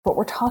What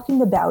we're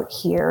talking about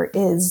here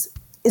is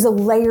a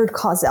layered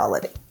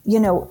causality.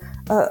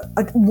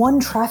 One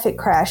traffic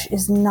crash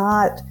is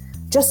not,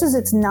 just as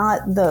it's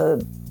not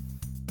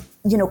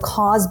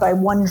caused by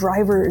one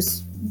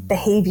driver's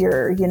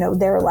behavior,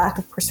 their lack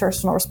of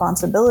personal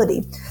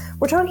responsibility.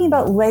 We're talking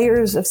about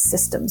layers of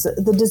systems,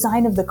 the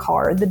design of the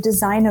car, the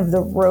design of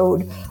the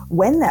road,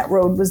 when that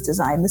road was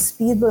designed, the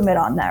speed limit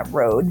on that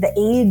road, the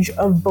age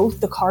of both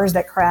the cars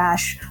that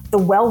crash, the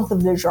wealth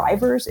of the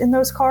drivers in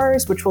those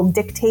cars, which will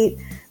dictate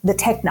the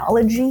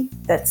technology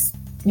that's,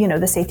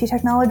 the safety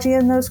technology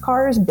in those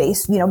cars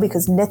based,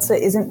 because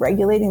NHTSA isn't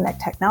regulating that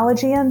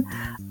technology in.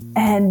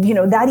 And,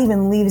 that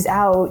even leaves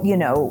out,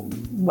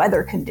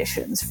 weather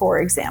conditions, for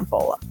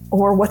example,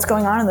 or what's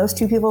going on in those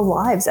two people's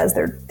lives as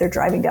they're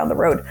driving down the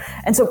road.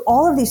 And so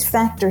all of these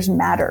factors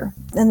matter.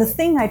 And the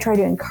thing I try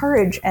to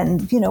encourage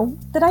and,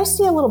 that I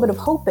see a little bit of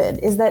hope in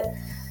is that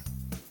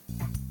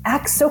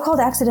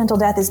so-called accidental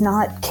death is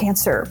not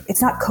cancer.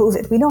 It's not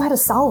COVID. We know how to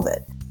solve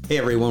it. Hey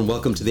everyone,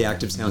 welcome to the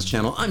Active Sounds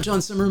channel. I'm John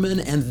Zimmerman,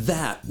 and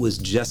that was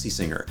Jesse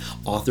Singer,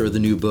 author of the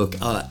new book,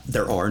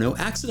 There Are No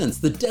Accidents,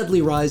 The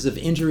Deadly Rise of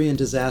Injury and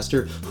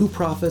Disaster, Who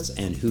Profits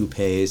and Who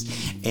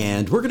Pays.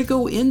 And we're going to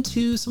go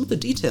into some of the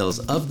details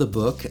of the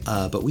book,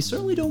 but we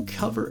certainly don't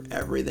cover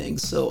everything.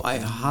 So I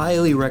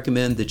highly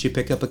recommend that you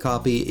pick up a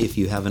copy if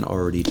you haven't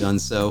already done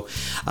so.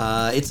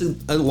 It's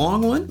a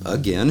long one,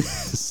 again,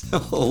 so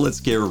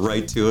let's get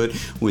right to it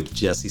with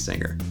Jesse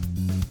Singer.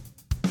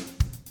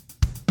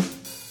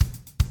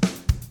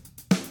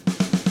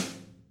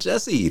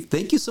 Jesse,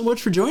 thank you so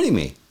much for joining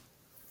me.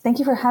 Thank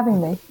you for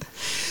having me.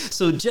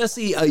 So,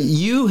 Jesse,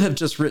 you have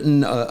just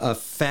written a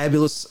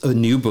fabulous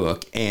new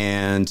book,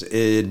 and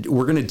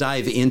we're going to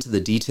dive into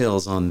the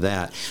details on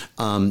that.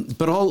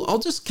 But I'll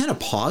just kind of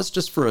pause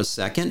just for a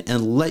second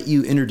and let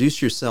you introduce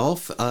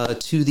yourself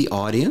to the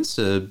audience.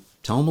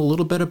 Tell them a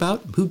little bit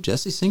about who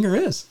Jesse Singer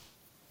is.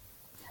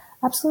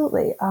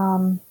 Absolutely.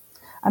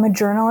 I'm a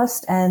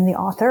journalist and the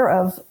author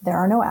of There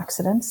Are No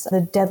Accidents, The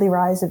Deadly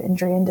Rise of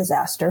Injury and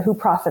Disaster, Who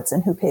Profits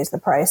and Who Pays the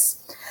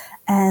Price.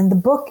 And the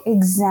book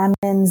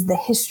examines the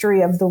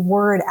history of the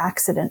word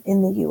accident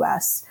in the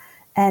U.S.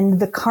 and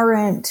the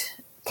current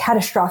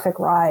catastrophic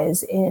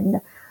rise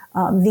in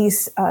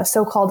these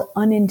so-called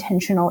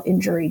unintentional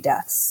injury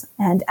deaths.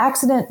 And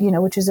accident,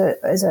 which is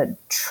a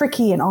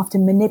tricky and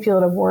often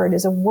manipulative word,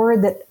 is a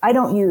word that I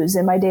don't use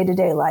in my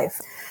day-to-day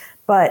life.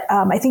 But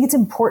I think it's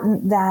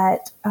important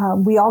that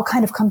we all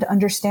kind of come to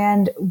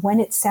understand when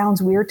it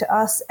sounds weird to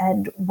us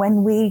and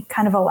when we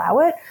kind of allow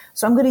it.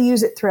 So I'm going to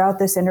use it throughout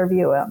this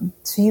interview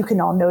so you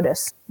can all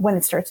notice when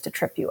it starts to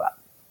trip you up.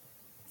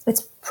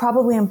 It's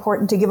probably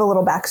important to give a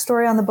little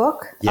backstory on the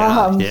book.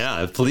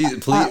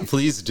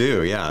 Please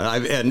do. Yeah.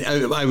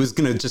 I was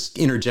going to just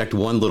interject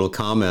one little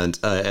comment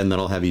and then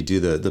I'll have you do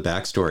the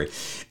backstory.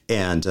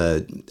 And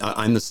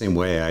I'm the same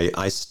way.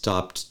 I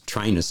stopped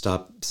trying to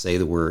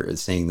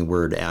saying the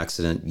word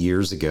accident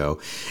years ago.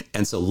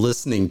 And so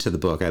listening to the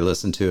book, I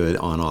listened to it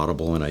on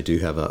Audible, and I do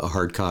have a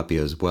hard copy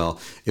as well.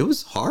 It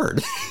was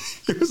hard.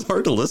 It was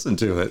hard to listen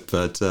to it,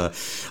 but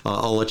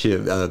I'll let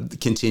you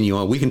continue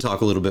on. We can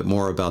talk a little bit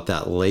more about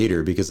that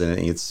later because I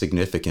think it's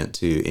significant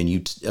too, and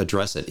you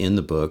address it in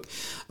the book.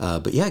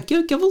 But yeah,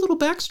 give a little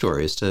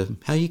backstory as to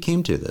how you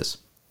came to this.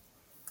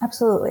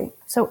 Absolutely.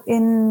 So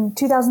in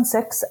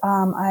 2006,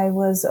 I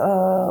was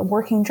a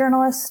working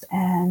journalist,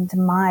 and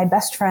my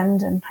best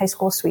friend and high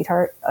school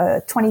sweetheart,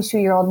 a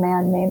 22-year-old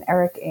man named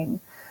Eric Ng,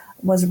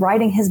 was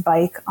riding his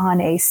bike on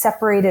a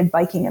separated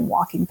biking and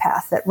walking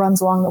path that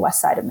runs along the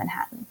west side of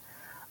Manhattan.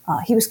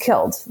 He was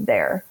killed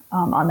there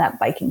on that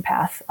biking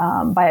path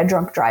by a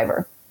drunk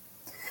driver.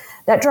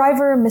 That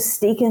driver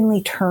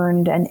mistakenly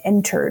turned and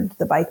entered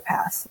the bike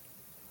path.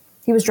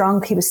 He was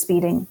drunk, he was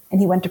speeding, and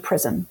he went to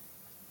prison.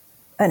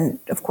 And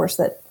of course,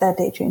 that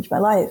day changed my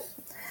life.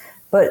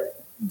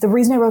 But the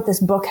reason I wrote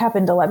this book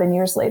happened 11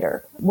 years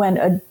later when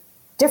a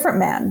different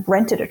man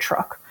rented a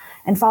truck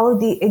and followed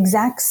the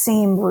exact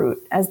same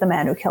route as the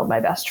man who killed my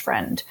best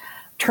friend,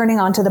 turning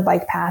onto the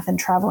bike path and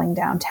traveling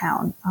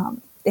downtown.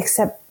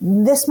 Except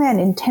this man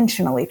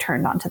intentionally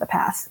turned onto the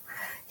path.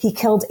 He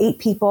killed 8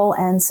 people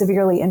and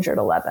severely injured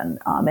 11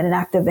 in an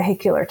act of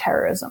vehicular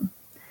terrorism.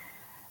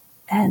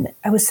 And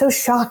I was so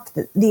shocked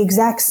that the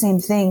exact same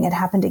thing had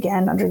happened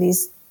again under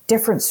these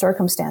different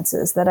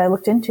circumstances that I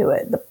looked into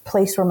it, the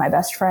place where my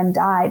best friend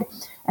died.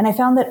 And I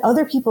found that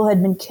other people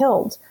had been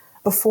killed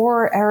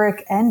before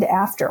Eric and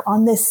after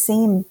on this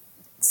same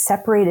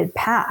separated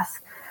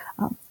path.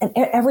 And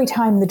every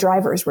time the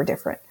drivers were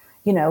different.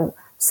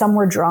 Some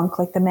were drunk,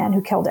 like the man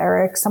who killed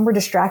Eric. Some were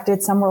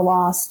distracted. Some were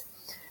lost.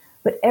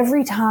 But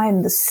every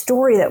time the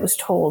story that was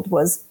told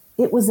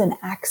it was an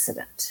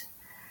accident.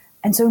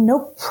 And so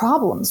no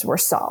problems were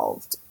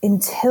solved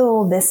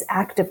until this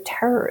act of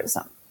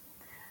terrorism.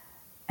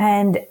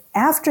 And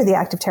after the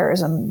act of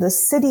terrorism, the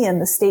city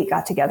and the state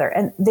got together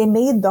and they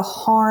made the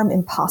harm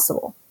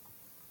impossible.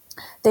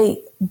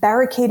 They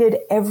barricaded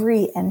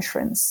every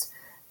entrance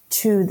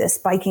to this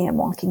biking and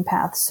walking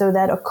path so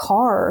that a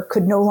car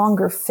could no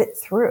longer fit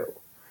through.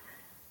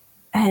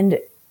 And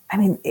I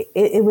mean,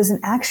 it was an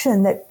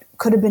action that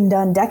could have been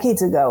done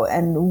decades ago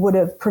and would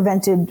have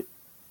prevented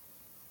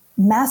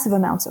massive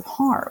amounts of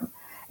harm,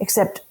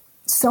 except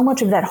so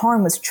much of that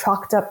harm was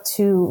chalked up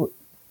to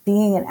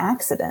being an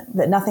accident,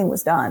 that nothing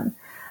was done.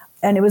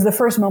 And it was the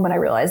first moment I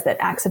realized that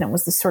accident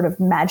was this sort of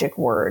magic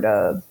word,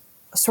 a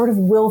sort of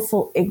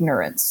willful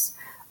ignorance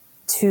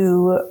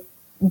to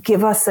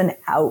give us an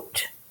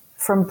out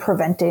from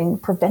preventing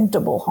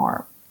preventable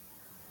harm.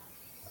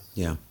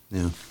 Yeah,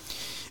 yeah.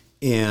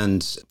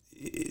 And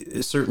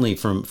certainly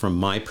from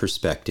my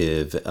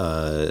perspective,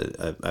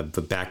 I have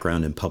a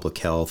background in public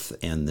health,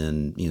 and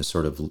then,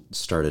 sort of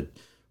started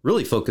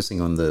really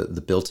focusing on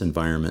the built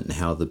environment and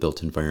how the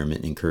built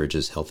environment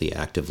encourages healthy,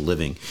 active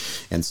living.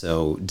 And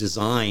so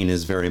design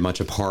is very much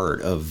a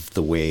part of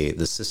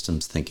the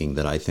systems thinking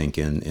that I think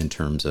in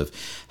terms of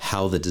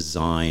how the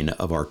design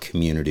of our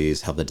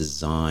communities, how the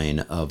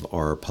design of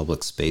our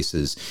public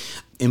spaces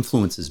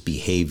influences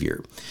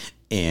behavior.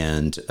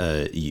 And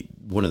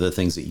one of the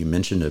things that you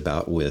mentioned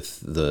about with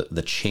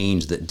the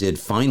change that did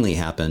finally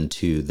happen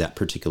to that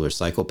particular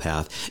cycle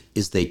path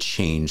is they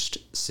changed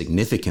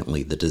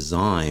significantly the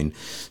design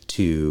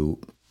to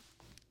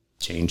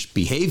change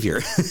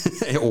behavior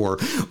or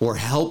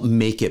help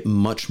make it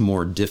much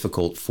more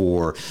difficult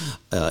for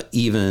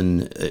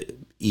even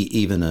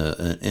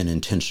an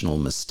intentional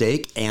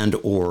mistake and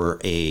or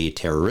a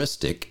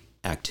terroristic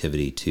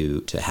activity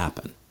to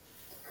happen.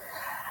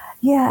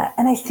 Yeah,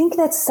 and I think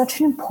that's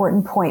such an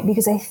important point,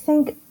 because I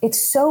think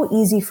it's so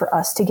easy for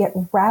us to get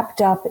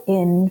wrapped up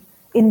in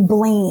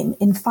blame,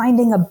 in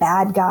finding a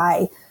bad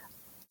guy,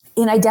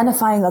 in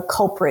identifying a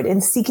culprit,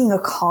 in seeking a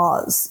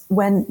cause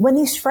when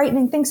these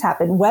frightening things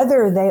happen,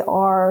 whether they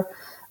are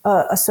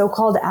a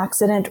so-called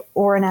accident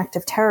or an act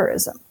of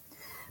terrorism.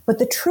 But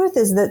the truth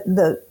is that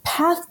the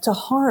path to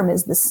harm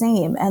is the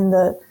same, and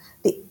the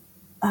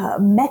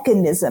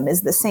mechanism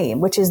is the same,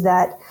 which is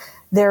that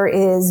there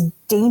is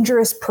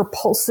dangerous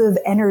propulsive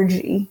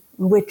energy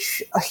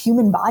which a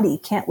human body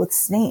can't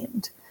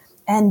withstand.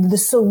 And the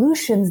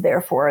solutions,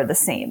 therefore, are the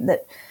same.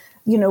 That,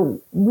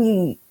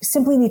 we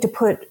simply need to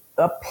put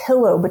a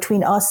pillow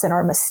between us and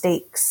our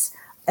mistakes.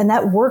 And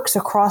that works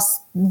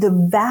across the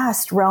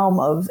vast realm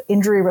of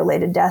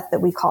injury-related death that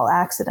we call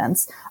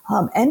accidents,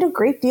 and a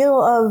great deal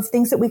of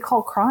things that we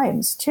call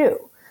crimes, too.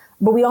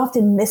 But we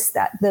often miss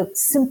that, the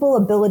simple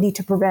ability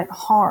to prevent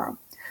harm,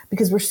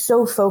 because we're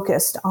so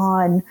focused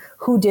on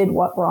who did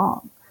what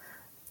wrong.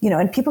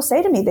 And people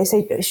say to me, they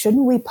say,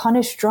 shouldn't we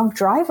punish drunk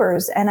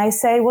drivers? And I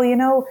say,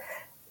 well,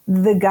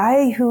 the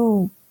guy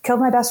who killed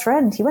my best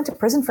friend, he went to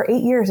prison for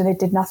 8 years and it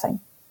did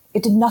nothing.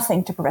 It did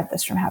nothing to prevent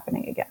this from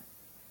happening again.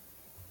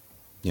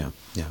 Yeah,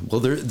 yeah.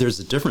 Well, there's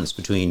a difference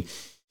between,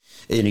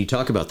 and you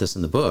talk about this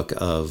in the book,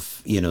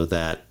 of,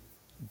 that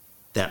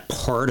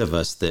part of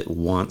us that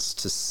wants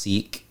to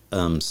seek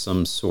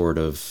some sort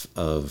of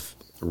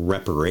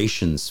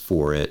reparations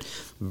for it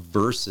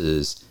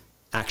versus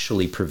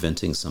actually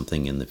preventing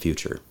something in the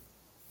future.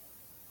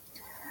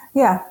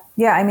 Yeah.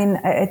 I mean,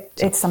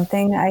 it's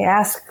something I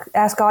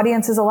ask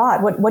audiences a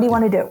lot. What do you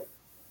want to do?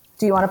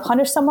 Do you want to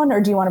punish someone, or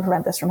do you want to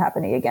prevent this from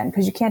happening again?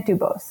 Because you can't do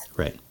both.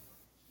 Right.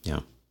 Yeah.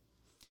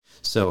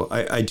 So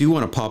I do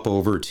want to pop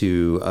over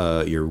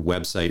to your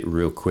website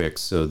real quick.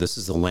 So this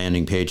is the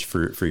landing page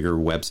for your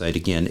website.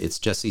 Again, it's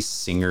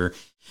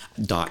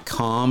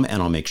jessisinger.com,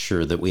 and I'll make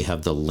sure that we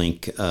have the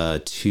link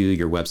to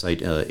your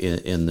website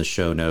in the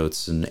show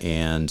notes.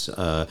 And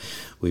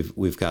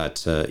we've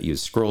got, you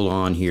scroll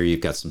on here,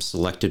 you've got some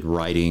selected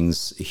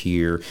writings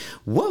here.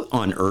 What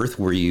on earth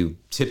were you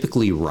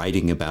typically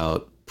writing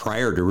about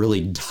prior to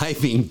really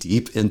diving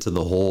deep into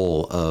the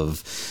whole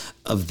of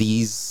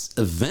these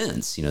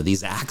events,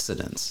 these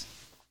accidents?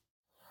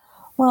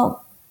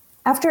 Well,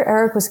 after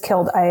Eric was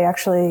killed, I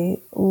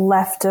actually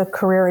left a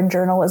career in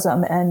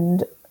journalism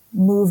and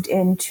moved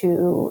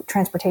into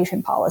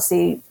transportation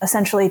policy,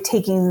 essentially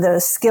taking the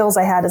skills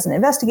I had as an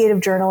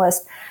investigative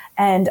journalist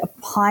and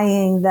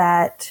applying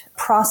that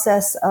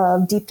process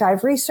of deep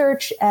dive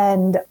research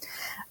and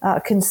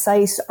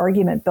concise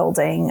argument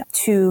building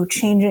to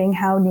changing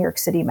how New York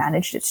City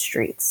managed its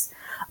streets.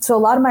 So a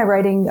lot of my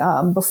writing,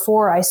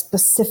 before I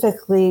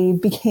specifically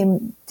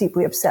became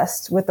deeply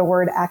obsessed with the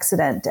word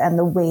accident and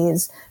the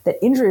ways that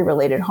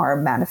injury-related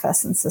harm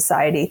manifests in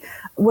society,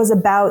 was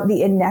about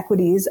the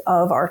inequities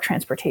of our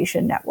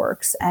transportation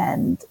networks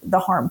and the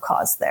harm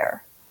caused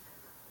there.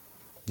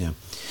 Yeah.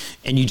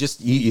 And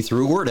you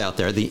threw a word out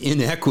there, the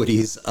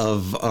inequities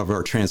of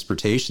our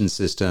transportation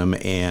system.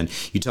 And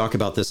you talk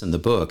about this in the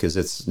book, is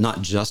it's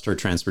not just our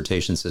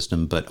transportation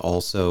system, but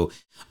also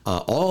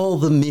all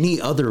the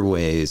many other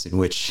ways in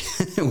which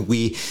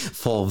we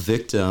fall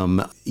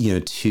victim,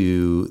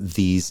 to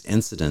these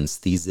incidents,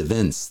 these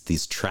events,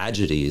 these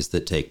tragedies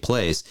that take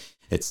place.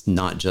 It's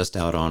not just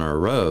out on our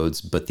roads,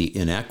 but the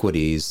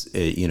inequities,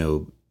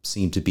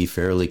 seem to be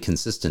fairly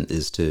consistent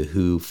as to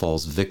who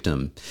falls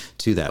victim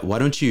to that. Why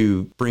don't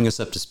you bring us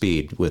up to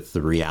speed with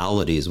the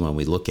realities when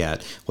we look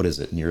at,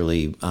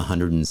 nearly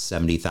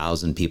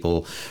 170,000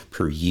 people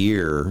per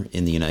year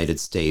in the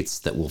United States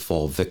that will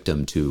fall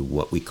victim to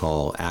what we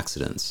call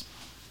accidents?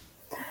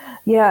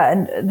 Yeah,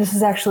 and this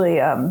is actually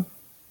a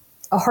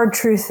hard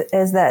truth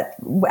is that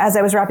as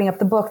I was wrapping up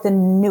the book, the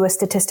newest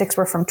statistics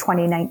were from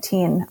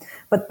 2019.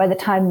 But by the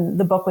time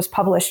the book was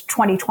published,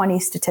 2020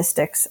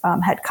 statistics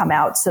had come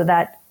out. So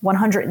that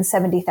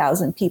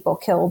 170,000 people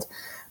killed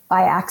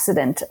by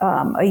accident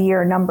a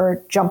year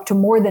number jumped to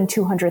more than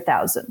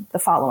 200,000 the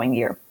following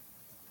year.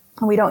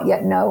 And we don't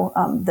yet know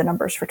the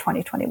numbers for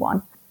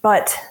 2021.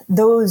 But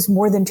those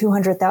more than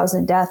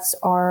 200,000 deaths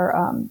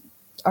are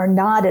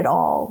not at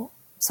all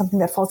something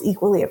that falls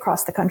equally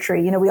across the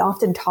country. We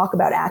often talk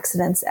about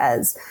accidents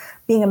as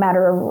being a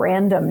matter of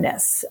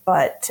randomness.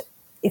 But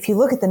if you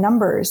look at the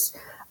numbers,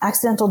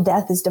 accidental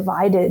death is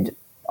divided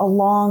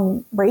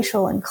along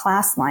racial and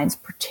class lines,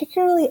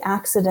 particularly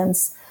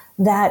accidents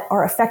that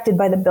are affected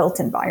by the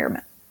built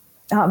environment.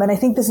 And I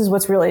think this is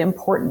what's really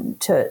important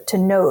to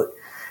note.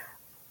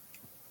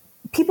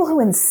 People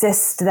who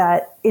insist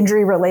that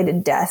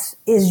injury-related death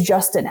is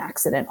just an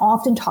accident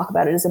often talk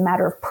about it as a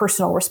matter of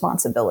personal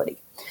responsibility.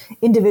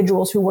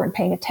 Individuals who weren't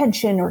paying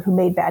attention or who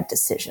made bad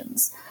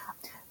decisions.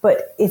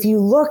 But if you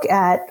look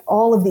at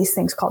all of these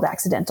things called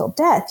accidental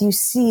death, you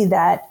see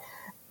that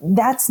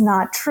that's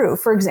not true.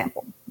 For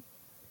example,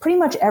 pretty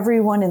much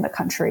everyone in the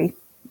country,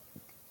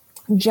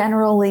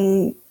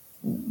 generally,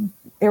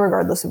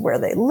 irregardless of where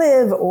they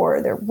live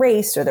or their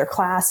race or their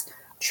class,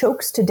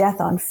 chokes to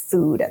death on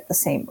food at the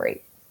same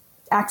rate.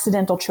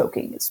 Accidental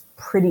choking is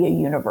pretty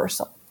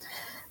universal.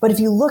 But if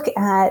you look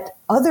at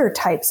other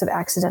types of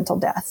accidental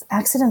deaths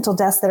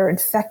that are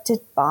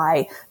infected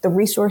by the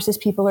resources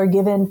people are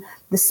given,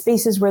 the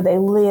spaces where they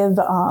live,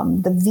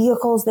 the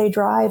vehicles they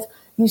drive,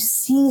 you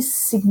see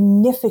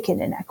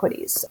significant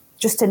inequities.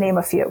 Just to name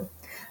a few.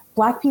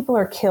 Black people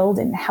are killed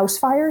in house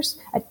fires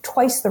at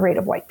twice the rate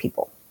of white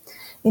people.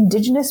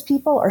 Indigenous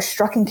people are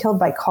struck and killed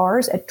by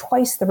cars at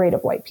twice the rate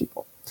of white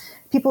people.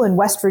 People in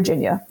West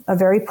Virginia, a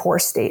very poor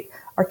state,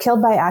 are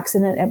killed by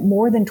accident at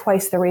more than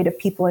twice the rate of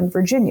people in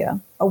Virginia,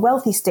 a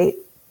wealthy state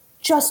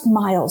just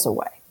miles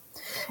away.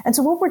 And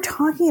so what we're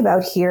talking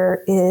about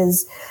here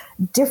is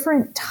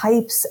different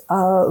types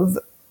of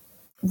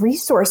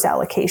resource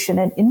allocation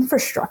and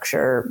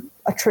infrastructure,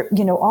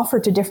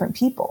 offered to different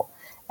people.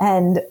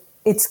 And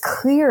it's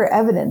clear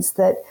evidence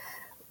that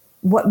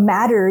what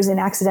matters in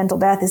accidental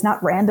death is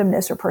not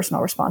randomness or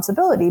personal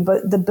responsibility,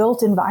 but the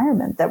built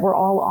environment that we're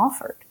all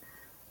offered.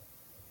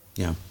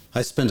 Yeah.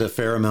 I spent a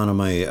fair amount of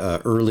my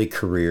early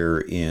career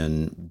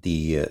in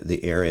the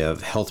area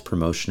of health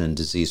promotion and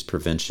disease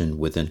prevention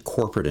within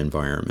corporate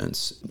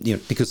environments.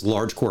 Because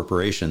large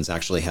corporations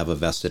actually have a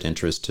vested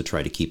interest to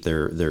try to keep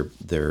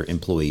their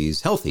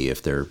employees healthy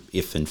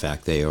if in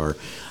fact they are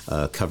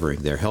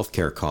covering their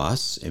healthcare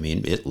costs. I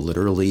mean, it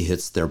literally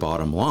hits their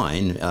bottom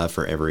line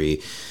for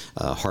every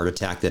heart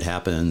attack that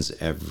happens,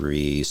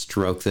 every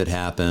stroke that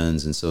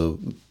happens, and so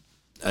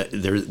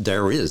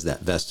there is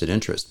that vested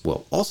interest.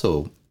 Well,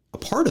 also, a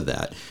part of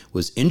that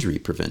was injury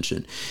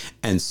prevention.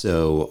 And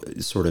so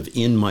sort of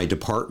in my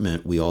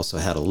department, we also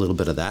had a little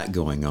bit of that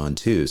going on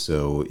too.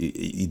 So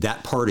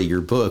that part of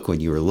your book, when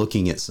you were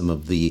looking at some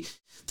of the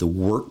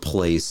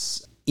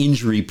workplace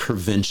injury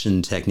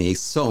prevention techniques,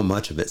 so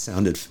much of it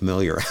sounded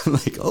familiar. I'm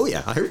like, oh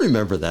yeah, I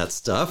remember that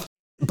stuff.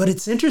 But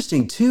it's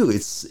interesting too.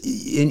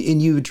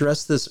 And you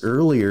addressed this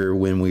earlier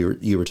when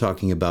you were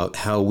talking about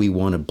how we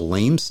want to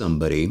blame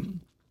somebody.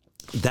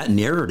 That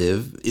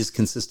narrative is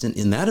consistent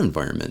in that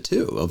environment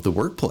too, of the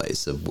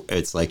workplace.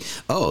 It's like,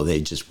 oh, they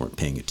just weren't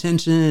paying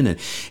attention.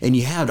 And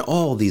you had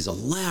all these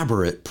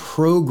elaborate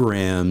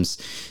programs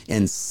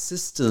and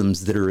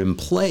systems that are in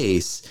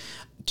place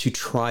to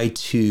try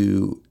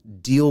to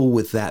deal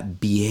with that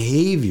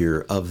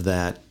behavior of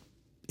that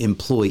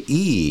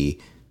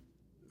employee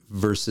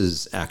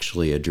versus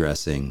actually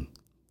addressing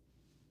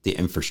the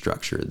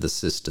infrastructure, the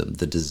system,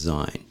 the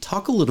design.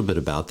 Talk a little bit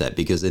about that,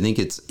 because I think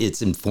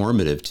it's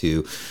informative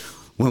to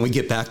when we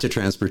get back to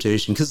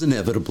transportation, because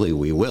inevitably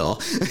we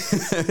will.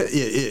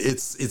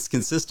 It's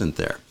consistent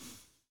there.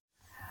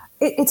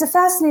 It's a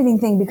fascinating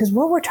thing, because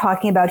what we're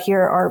talking about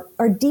here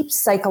are deep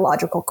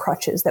psychological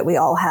crutches that we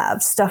all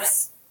have,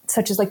 stuff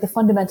such as like the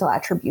fundamental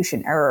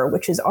attribution error,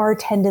 which is our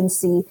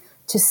tendency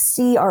to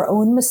see our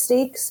own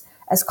mistakes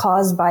as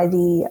caused by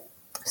the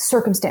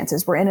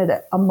circumstances we're in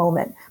at a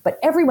moment, but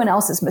everyone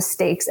else's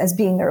mistakes as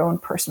being their own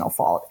personal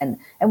fault. And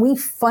we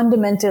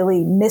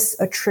fundamentally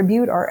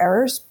misattribute our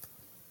errors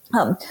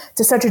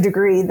to such a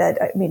degree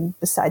that, I mean,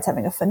 besides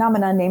having a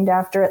phenomenon named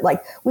after it,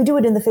 like we do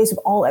it in the face of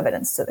all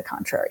evidence to the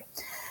contrary.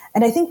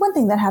 And I think one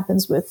thing that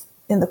happens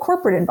in the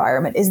corporate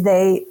environment is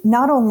they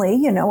not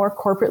only, are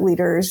corporate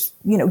leaders,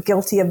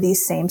 guilty of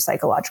these same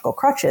psychological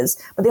crutches,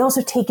 but they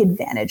also take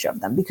advantage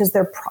of them because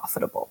they're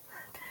profitable.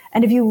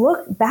 And if you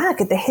look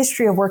back at the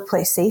history of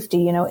workplace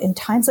safety, in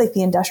times like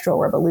the Industrial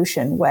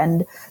Revolution,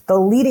 when the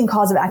leading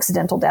cause of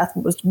accidental death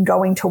was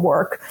going to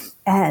work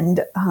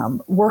and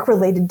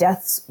work-related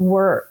deaths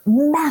were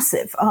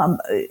massive,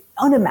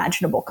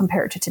 unimaginable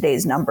compared to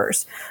today's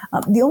numbers.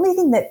 The only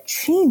thing that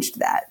changed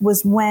that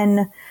was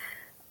when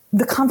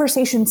the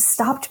conversation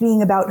stopped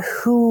being about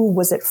who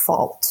was at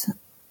fault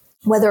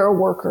whether a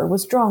worker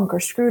was drunk or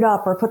screwed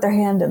up or put their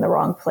hand in the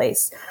wrong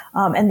place.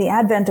 And the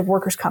advent of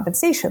workers'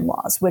 compensation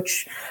laws,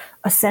 which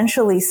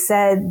essentially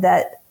said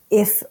that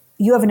if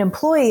you have an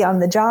employee on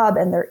the job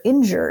and they're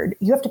injured,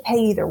 you have to pay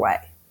either way,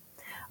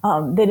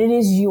 that it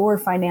is your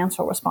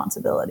financial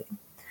responsibility.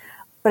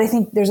 But I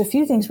think there's a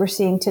few things we're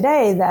seeing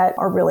today that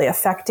are really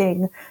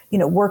affecting,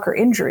 worker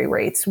injury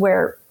rates,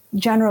 where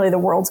generally the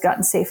world's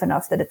gotten safe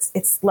enough that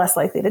it's less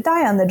likely to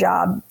die on the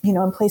job.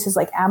 In places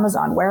like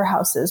Amazon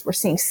warehouses, we're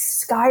seeing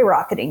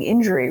skyrocketing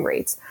injury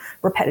rates,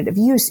 repetitive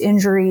use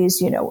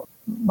injuries,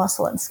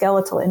 muscle and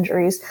skeletal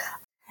injuries.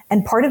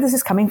 And part of this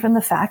is coming from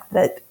the fact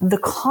that the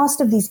cost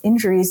of these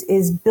injuries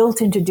is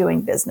built into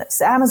doing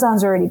business.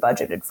 Amazon's already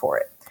budgeted for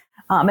it.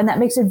 And that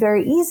makes it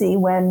very easy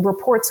when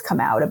reports come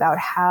out about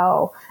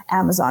how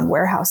Amazon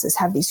warehouses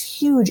have these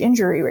huge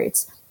injury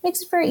rates. It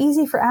makes it very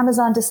easy for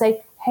Amazon to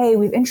say, hey,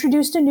 we've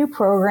introduced a new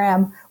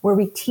program where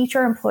we teach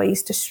our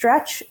employees to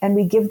stretch and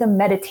we give them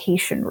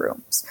meditation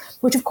rooms,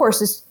 which of course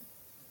is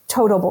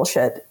total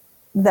bullshit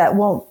that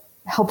won't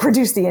help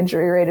reduce the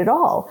injury rate at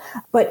all.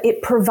 But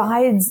it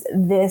provides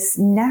this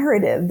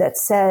narrative that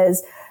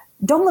says,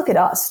 don't look at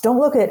us. Don't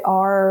look at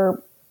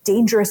our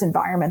dangerous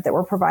environment that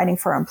we're providing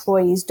for our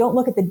employees. Don't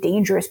look at the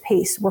dangerous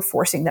pace we're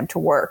forcing them to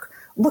work.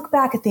 Look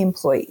back at the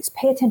employees.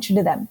 Pay attention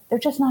to them. They're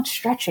just not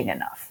stretching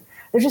enough.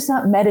 They're just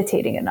not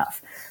meditating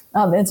enough.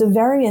 It's a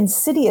very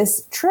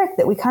insidious trick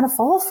that we kind of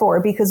fall for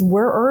because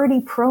we're already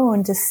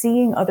prone to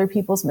seeing other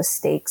people's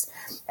mistakes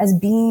as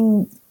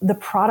being the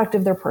product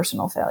of their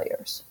personal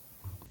failures.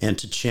 And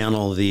to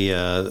channel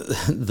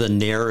the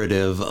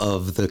narrative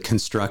of the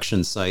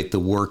construction site, the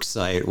work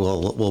site,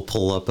 we'll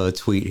pull up a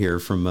tweet here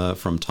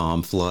from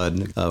Tom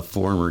Flood, a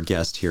former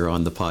guest here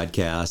on the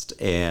podcast,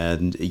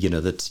 and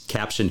the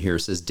caption here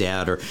says,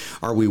 "Dad,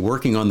 are we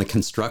working on the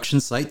construction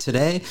site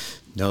today?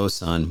 No,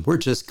 son, we're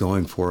just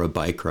going for a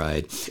bike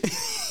ride."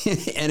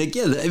 And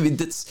again, I mean,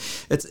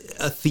 it's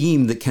a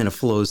theme that kind of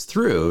flows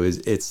through.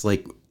 It's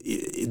like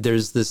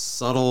there's this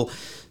subtle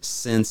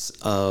sense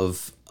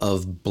of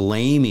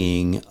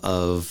blaming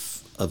of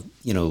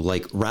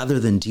like rather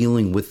than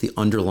dealing with the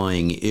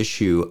underlying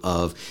issue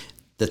of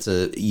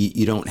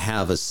you don't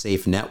have a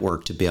safe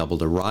network to be able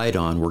to ride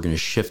on, we're going to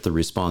shift the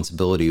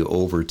responsibility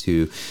over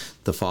to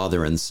the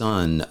father and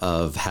son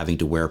of having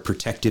to wear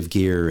protective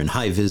gear and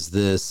high vis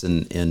this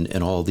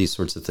and all these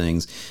sorts of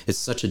things. It's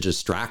such a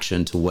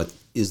distraction to what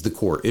is the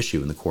core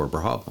issue and the core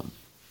problem.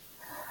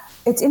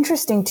 It's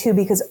interesting, too,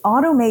 because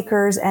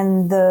automakers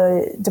and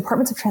the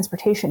departments of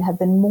transportation have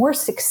been more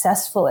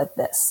successful at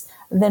this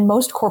than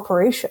most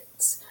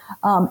corporations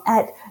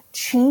at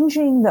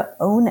changing the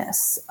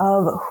onus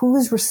of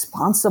who's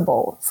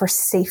responsible for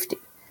safety.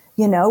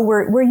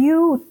 Where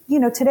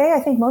today, I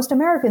think most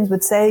Americans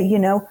would say,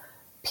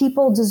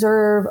 people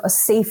deserve a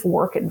safe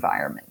work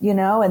environment,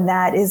 and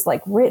that is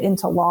like writ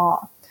into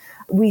law.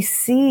 We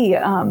see,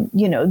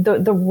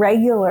 the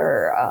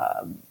regular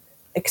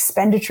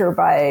expenditure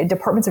by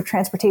departments of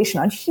transportation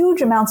on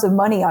huge amounts of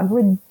money on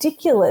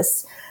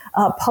ridiculous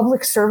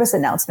public service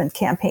announcement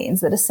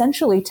campaigns that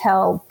essentially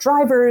tell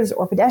drivers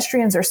or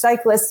pedestrians or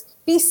cyclists,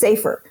 be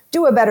safer,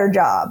 do a better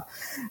job,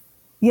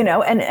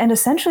 and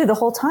essentially the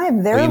whole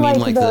time they're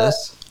like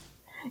this?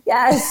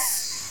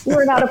 Yes,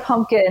 you're not a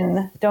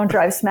pumpkin, don't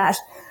drive smash.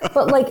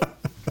 But like,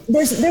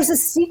 there's a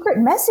secret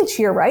message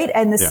here, right?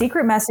 And the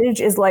secret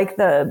message is like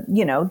the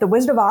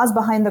Wizard of Oz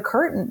behind the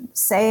curtain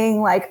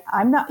saying like,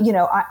 I'm not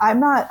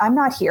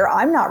here.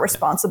 I'm not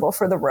responsible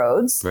for the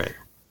roads. Right.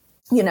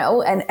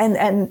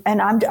 And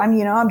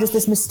I'm just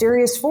this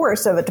mysterious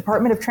force of a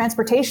Department of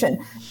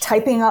Transportation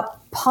typing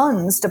up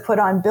puns to put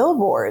on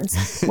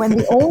billboards when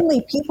the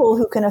only people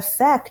who can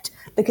affect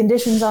the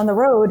conditions on the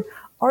road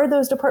are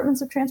those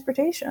departments of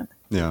transportation.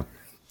 Yeah.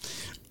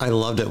 I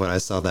loved it when I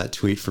saw that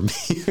tweet from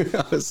you.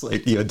 I was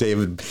like,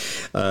 David,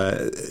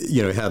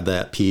 had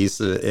that piece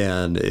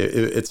and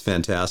it's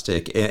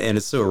fantastic. And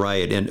it's so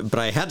right. But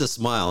I had to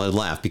smile and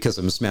laugh because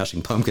I'm a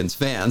Smashing Pumpkins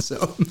fan. So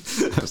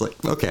I was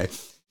like, okay.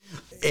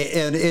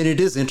 And it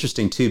is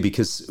interesting, too,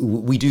 because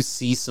we do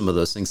see some of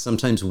those things.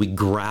 Sometimes we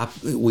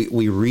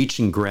reach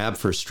and grab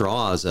for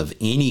straws of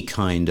any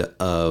kind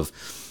of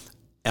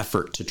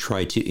effort to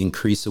try to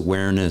increase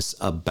awareness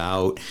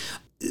about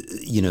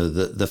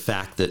the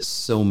fact that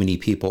so many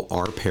people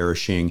are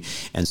perishing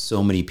and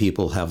so many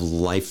people have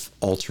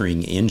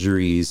life-altering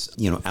injuries,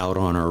 out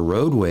on our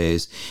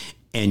roadways.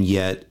 And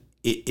yet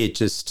it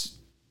just,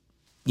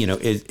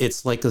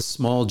 it's like a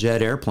small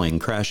jet airplane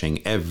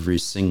crashing every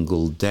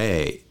single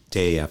day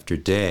after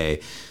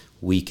day,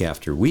 week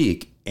after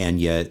week. And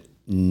yet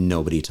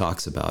nobody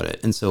talks about it.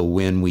 And so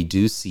when we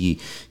do see,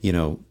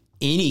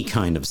 any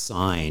kind of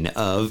sign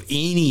of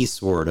any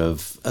sort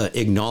of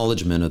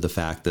acknowledgement of the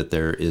fact that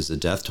there is a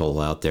death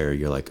toll out there,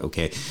 you're like,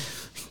 okay,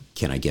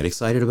 can I get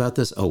excited about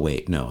this? Oh,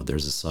 wait, no,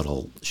 there's a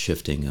subtle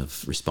shifting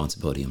of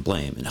responsibility and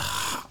blame. And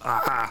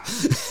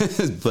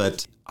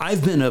But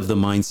I've been of the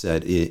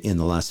mindset in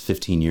the last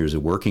 15 years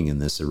of working in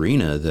this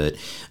arena that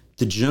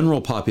the general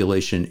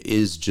population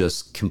is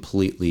just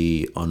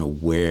completely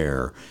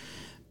unaware.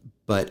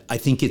 But I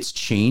think it's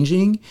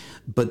changing.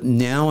 But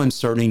now I'm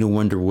starting to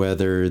wonder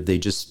whether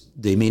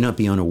they may not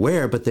be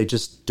unaware, but they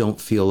just don't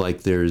feel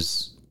like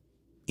there's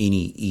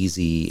any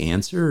easy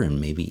answer.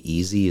 And maybe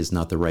easy is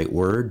not the right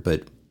word,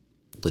 but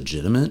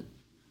legitimate.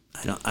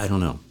 I don't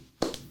know.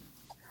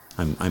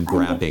 I'm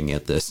grabbing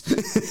at this.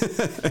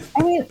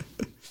 I mean,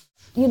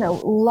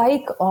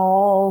 like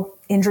all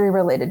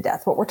injury-related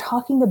death, what we're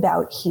talking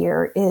about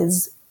here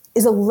is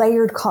a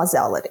layered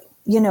causality.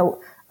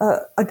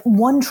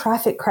 One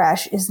traffic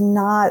crash is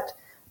not,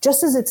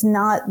 just as it's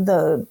not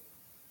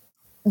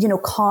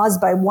caused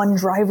by one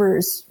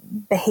driver's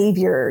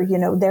behavior,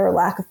 their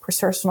lack of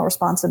personal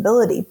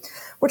responsibility.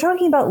 We're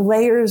talking about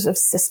layers of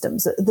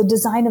systems, the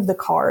design of the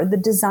car, the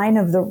design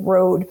of the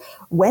road,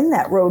 when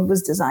that road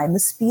was designed, the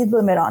speed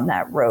limit on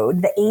that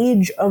road, the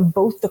age of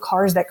both the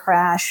cars that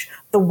crash,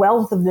 the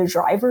wealth of the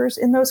drivers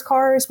in those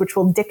cars, which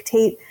will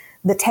dictate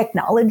the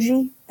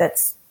technology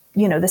that's,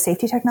 the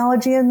safety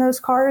technology in those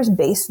cars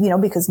based,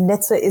 because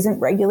NHTSA isn't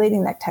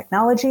regulating that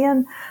technology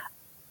in.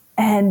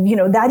 And,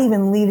 that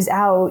even leaves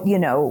out,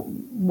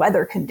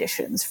 weather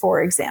conditions,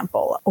 for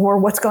example, or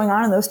what's going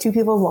on in those two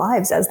people's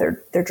lives as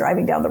they're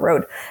driving down the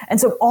road. And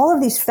so all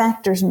of these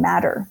factors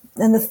matter.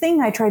 And the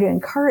thing I try to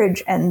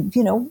encourage and,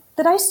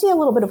 that I see a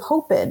little bit of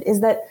hope in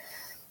is that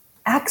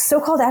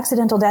so-called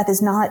accidental death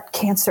is not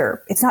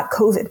cancer. It's not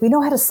COVID. We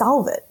know how to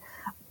solve it.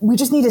 We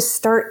just need to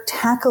start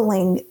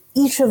tackling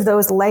each of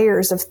those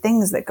layers of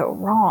things that go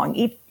wrong,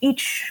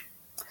 each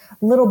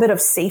little bit of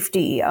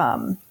safety,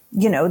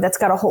 that's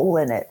got a hole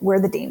in it where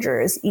the danger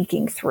is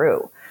eking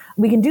through.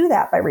 We can do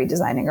that by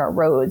redesigning our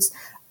roads,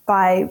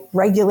 by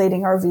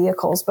regulating our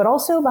vehicles, but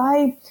also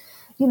by,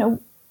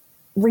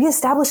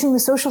 reestablishing the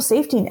social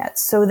safety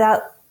nets so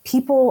that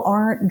people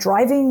aren't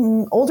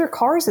driving older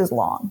cars as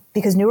long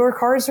because newer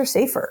cars are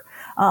safer,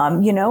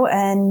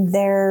 and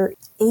they're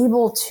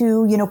able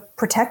to,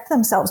 protect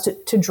themselves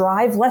to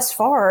drive less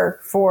far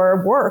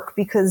for work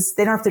because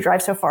they don't have to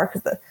drive so far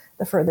because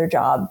the further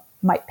job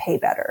might pay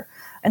better.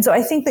 And so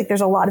I think that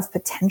there's a lot of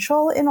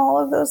potential in all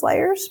of those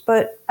layers,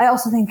 but I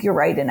also think you're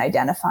right in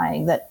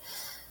identifying that,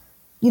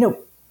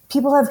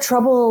 people have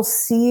trouble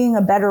seeing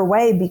a better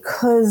way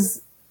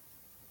because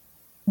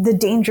the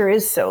danger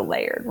is so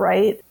layered,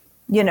 right?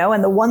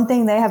 And the one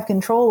thing they have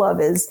control of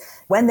is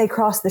when they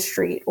cross the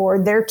street or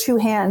their two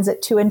hands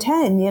at 2 and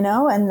 10,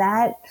 and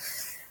that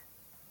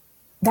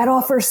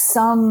offers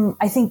some,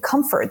 I think,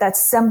 comfort, that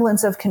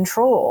semblance of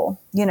control,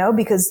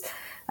 because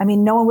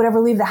no one would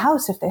ever leave the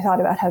house if they thought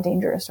about how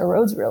dangerous our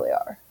roads really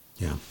are.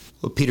 Yeah.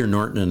 Well, Peter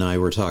Norton and I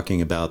were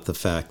talking about the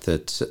fact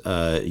that,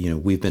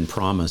 we've been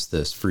promised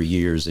this for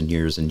years and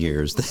years and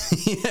years.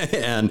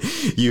 And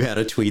you had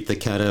a tweet that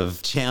kind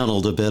of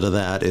channeled a bit of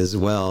that as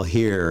well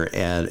here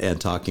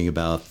and talking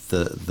about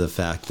the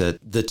fact that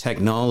the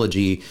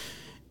technology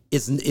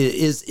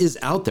is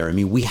out there.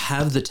 We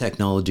have the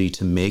technology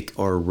to make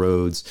our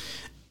roads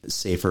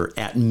safer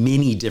at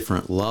many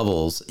different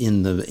levels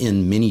in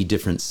many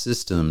different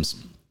systems.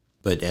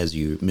 But as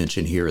you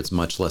mentioned here, it's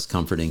much less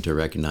comforting to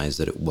recognize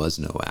that it was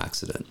no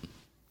accident.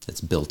 It's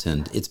baked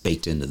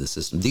into the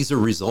system. These are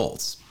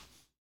results.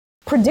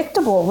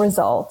 Predictable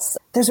results.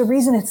 There's a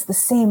reason it's the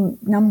same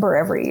number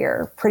every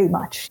year, pretty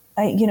much.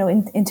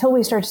 Until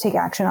we start to take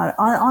action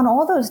on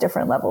all those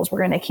different levels, we're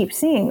going to keep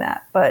seeing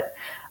that. But,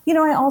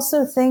 I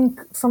also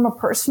think from a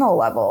personal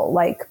level,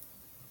 like,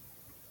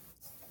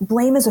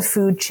 blame is a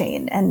food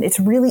chain, and it's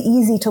really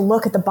easy to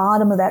look at the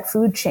bottom of that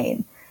food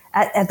chain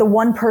at the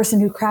one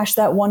person who crashed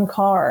that one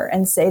car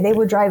and say they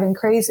were driving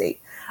crazy.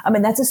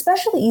 That's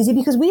especially easy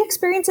because we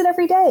experience it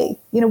every day.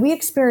 We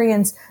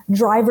experience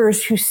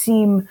drivers who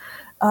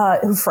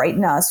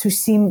frighten us, who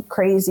seem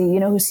crazy,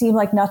 who seem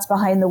like nuts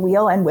behind the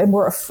wheel, and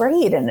we're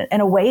afraid.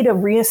 And a way to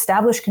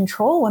reestablish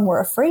control when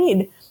we're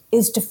afraid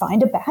is to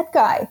find a bad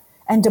guy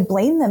and to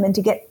blame them and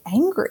to get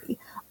angry.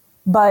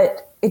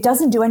 But it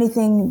doesn't do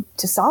anything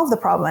to solve the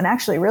problem and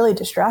actually really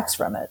distracts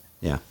from it.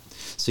 Yeah.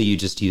 So you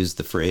just used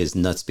the phrase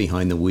nuts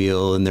behind the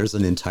wheel, and there's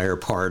an entire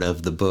part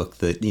of the book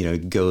that,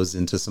 goes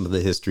into some of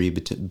the history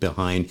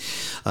behind,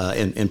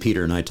 and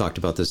Peter and I talked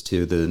about this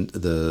too,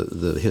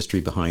 the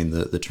history behind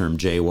the term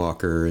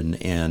jaywalker,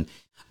 and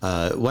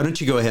why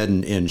don't you go ahead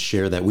and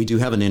share that? We do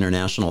have an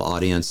international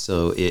audience,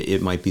 so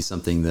it might be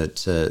something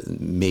that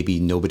maybe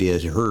nobody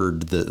had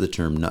heard the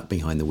term nut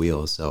behind the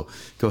wheel. So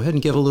go ahead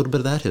and give a little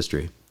bit of that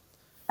history.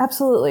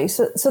 Absolutely.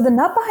 So the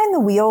nut behind the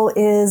wheel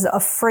is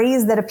a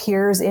phrase that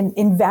appears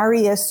in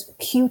various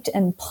cute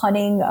and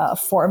punning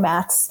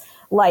formats.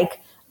 Like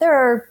there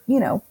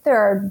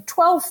are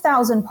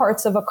 12,000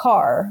 parts of a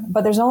car,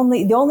 but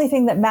the only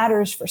thing that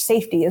matters for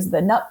safety is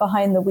the nut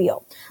behind the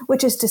wheel,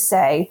 which is to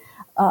say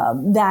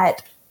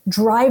that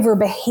driver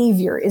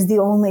behavior is the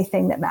only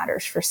thing that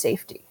matters for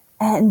safety.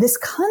 And this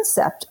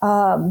concept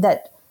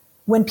that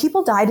when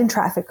people died in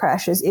traffic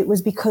crashes, it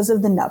was because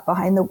of the nut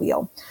behind the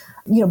wheel,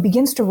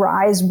 begins to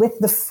rise with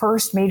the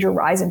first major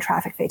rise in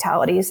traffic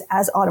fatalities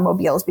as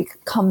automobiles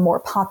become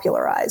more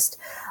popularized.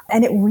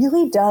 And it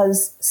really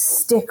does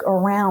stick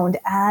around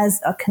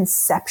as a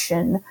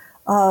conception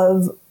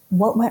of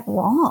what went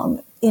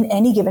wrong in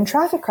any given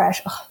traffic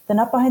crash. Oh, the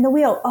nut behind the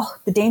wheel. Oh,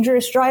 the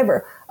dangerous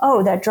driver.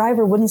 Oh, that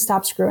driver wouldn't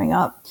stop screwing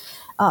up.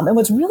 And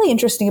what's really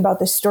interesting about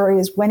this story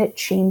is when it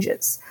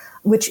changes,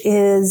 which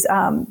is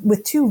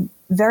with two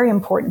very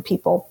important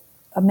people,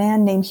 a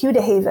man named Hugh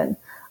DeHaven,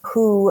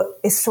 who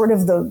is sort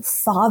of the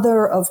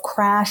father of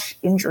crash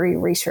injury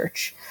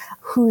research,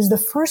 who's the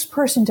first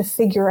person to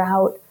figure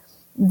out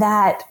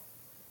that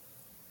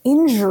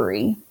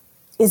injury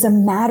is a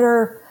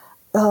matter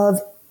of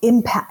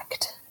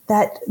impact,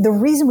 that the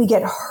reason we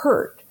get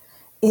hurt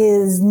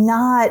is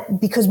not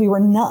because we were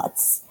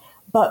nuts,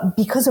 but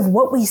because of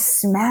what we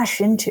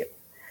smash into.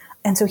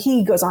 And so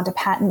he goes on to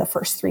patent the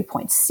first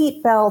 3-point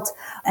seatbelt.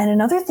 And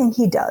another thing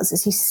he does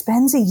is he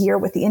spends a year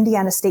with the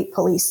Indiana State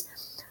Police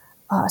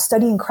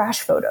studying crash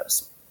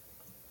photos.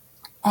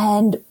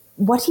 And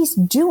what he's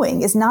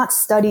doing is not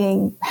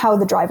studying how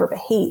the driver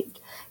behaved.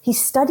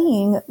 He's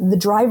studying the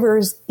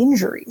driver's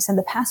injuries and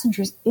the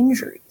passenger's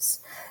injuries.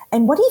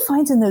 And what he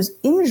finds in those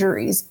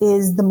injuries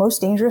is the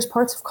most dangerous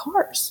parts of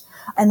cars.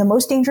 And the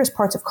most dangerous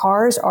parts of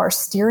cars are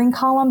steering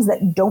columns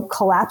that don't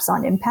collapse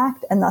on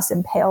impact and thus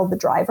impale the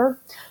driver,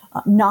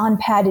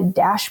 non-padded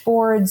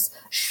dashboards,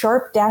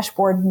 sharp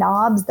dashboard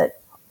knobs that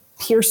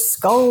pierce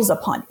skulls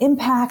upon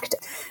impact,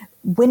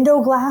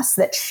 window glass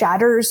that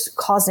shatters,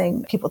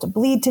 causing people to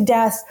bleed to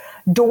death,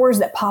 doors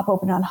that pop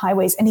open on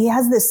highways. And he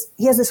has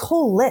this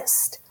whole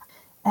list.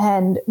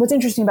 And what's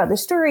interesting about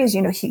this story is,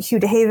 Hugh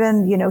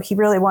DeHaven, he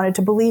really wanted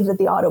to believe that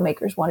the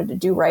automakers wanted to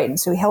do right. And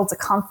so he held a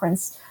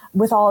conference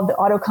with all of the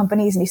auto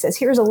companies and he says,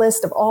 here's a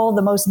list of all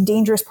the most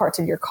dangerous parts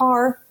of your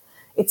car.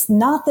 It's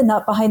not the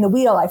nut behind the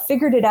wheel. I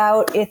figured it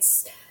out.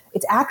 It's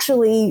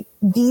actually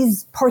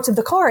these parts of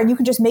the car, and you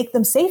can just make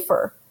them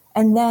safer.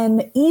 And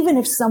then even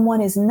if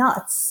someone is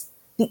nuts,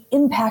 the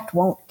impact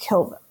won't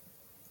kill them.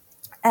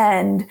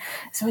 And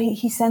so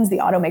he sends the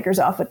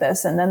automakers off with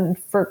this. And then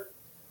for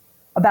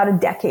about a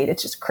decade,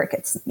 it's just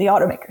crickets. The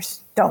automakers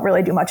don't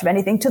really do much of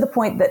anything, to the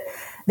point that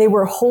they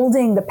were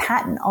holding the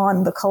patent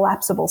on the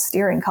collapsible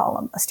steering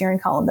column, a steering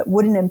column that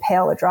wouldn't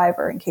impale a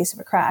driver in case of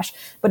a crash,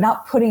 but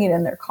not putting it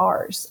in their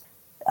cars.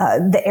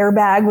 The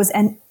airbag was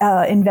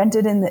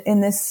invented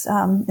in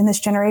this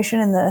generation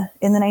in the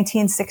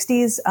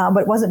 1960s,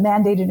 but it wasn't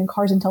mandated in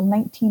cars until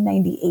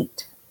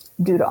 1998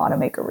 due to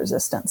automaker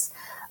resistance.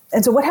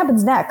 And so what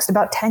happens next,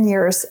 about 10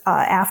 years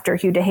after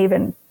Hugh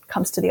DeHaven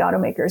comes to the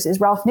automakers, is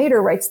Ralph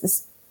Nader writes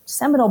this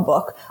seminal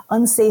book,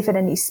 Unsafe at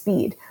Any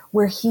Speed,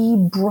 where he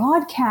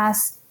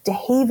broadcasts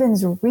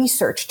DeHaven's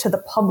research to the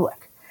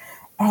public.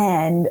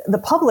 And the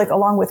public,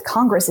 along with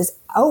Congress, is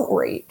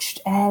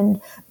outraged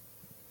and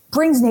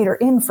brings Nader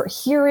in for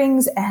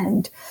hearings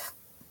and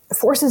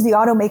forces the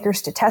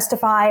automakers to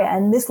testify.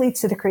 And this leads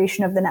to the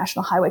creation of the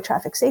National Highway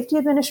Traffic Safety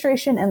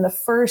Administration and the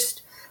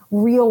first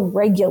real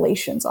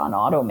regulations on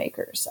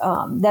automakers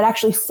that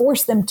actually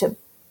force them to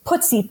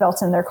put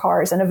seatbelts in their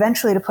cars and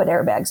eventually to put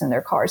airbags in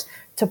their cars,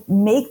 to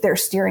make their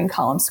steering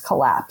columns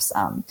collapse,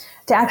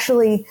 to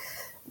actually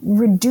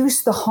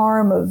reduce the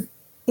harm of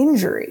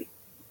injury,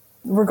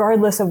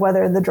 regardless of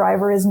whether the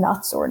driver is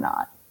nuts or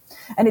not.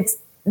 And it's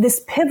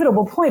this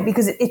pivotal point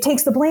because it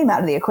takes the blame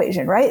out of the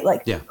equation, right?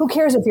 Like, Who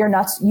cares if you're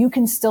nuts? You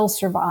can still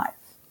survive.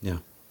 Yeah.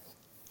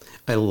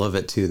 I love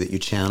it, too, that you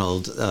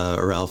channeled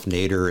Ralph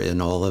Nader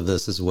in all of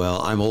this as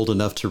well. I'm old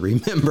enough to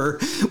remember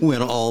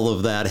when all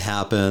of that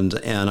happened,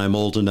 and I'm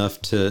old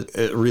enough to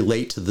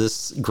relate to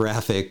this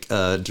graphic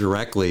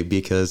directly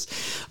because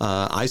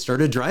I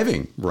started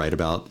driving right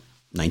about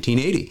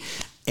 1980.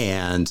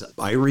 And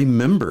I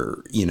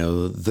remember,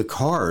 the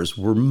cars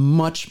were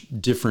much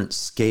different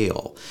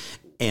scale.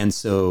 And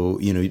so,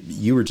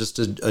 you were just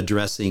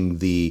addressing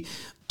the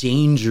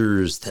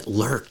dangers that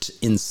lurked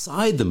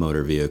inside the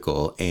motor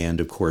vehicle. And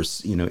of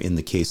course, in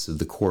the case of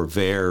the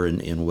Corvair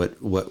and what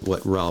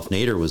Ralph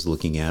Nader was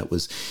looking at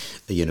was,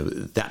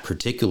 that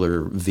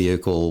particular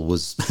vehicle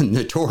was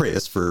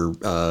notorious for,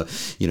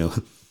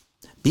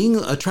 being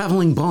a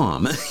traveling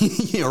bomb,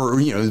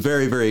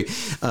 very, very,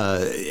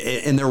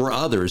 and there were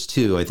others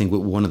too. I think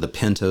one of the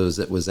Pintos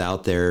that was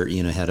out there,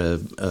 had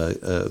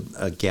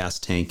a gas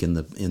tank in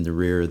the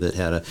rear that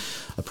had a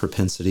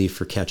propensity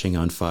for catching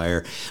on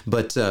fire.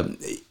 But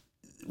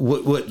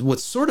what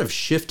sort of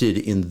shifted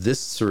in this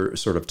sort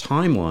of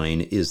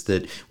timeline is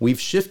that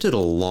we've shifted a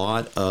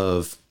lot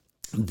of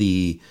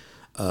the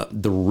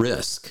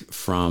risk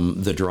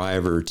from the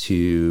driver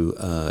to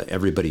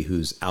everybody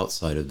who's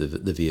outside of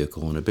the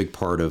vehicle. And a big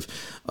part of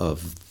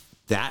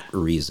that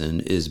reason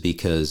is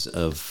because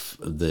of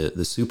the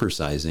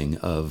supersizing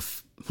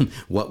of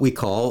what we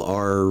call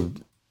our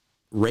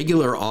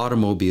regular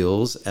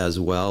automobiles, as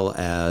well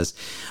as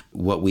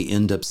what we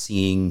end up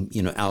seeing,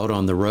 out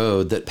on the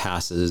road that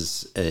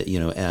passes,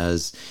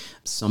 as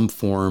some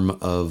form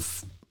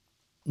of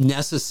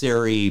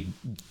necessary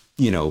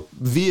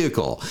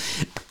vehicle.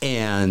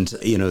 And,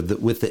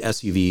 with the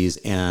SUVs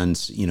and,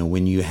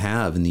 when you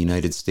have in the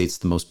United States,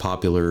 the most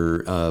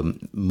popular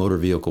motor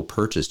vehicle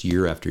purchased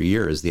year after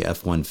year is the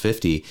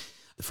F-150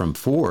 from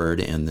Ford.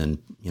 And then,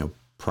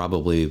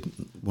 probably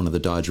one of the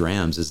Dodge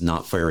Rams is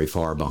not very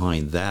far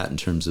behind that in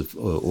terms of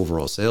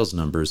overall sales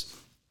numbers.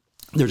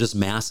 They're just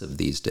massive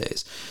these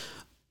days.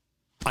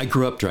 I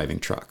grew up driving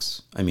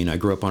trucks. I mean, I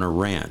grew up on a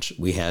ranch.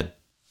 We had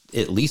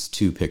at least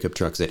 2 pickup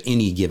trucks at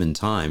any given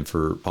time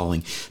for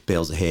hauling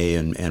bales of hay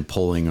and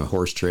pulling a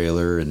horse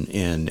trailer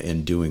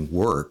and doing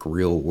work,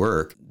 real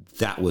work.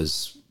 That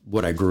was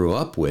what I grew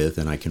up with,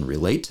 and I can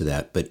relate to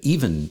that. But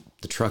even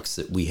the trucks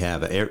that we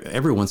have,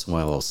 every once in a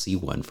while I'll see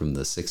one from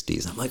the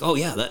 60s. I'm like, oh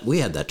yeah, we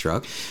had that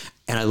truck.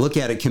 And I look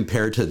at it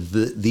compared to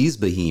these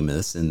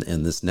behemoths, and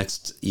this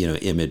next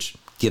image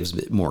gives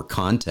it more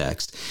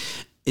context,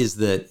 is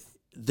that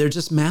they're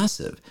just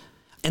massive.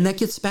 And that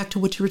gets back to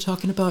what you were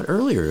talking about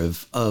earlier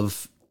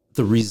of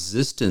the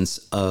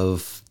resistance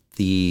of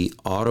the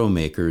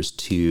automakers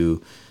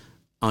to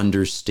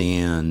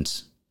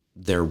understand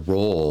their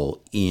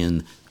role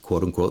in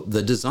quote unquote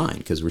the design,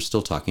 because we're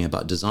still talking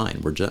about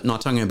design. We're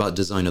not talking about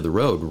design of the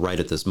road right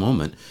at this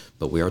moment,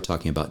 but we are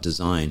talking about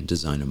design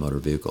of motor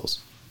vehicles.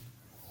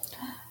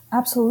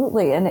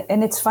 Absolutely.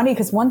 And it's funny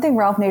because one thing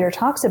Ralph Nader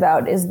talks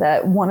about is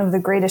that one of the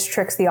greatest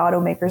tricks the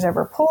automakers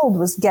ever pulled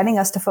was getting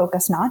us to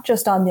focus not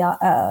just on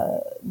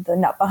the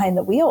nut behind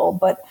the wheel,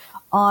 but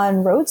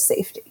on road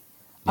safety.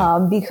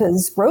 Yeah.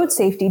 Because road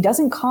safety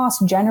doesn't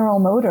cost General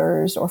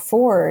Motors or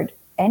Ford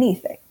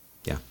anything.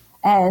 Yeah.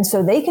 And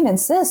so they can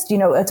insist,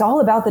 it's all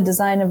about the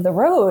design of the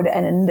road,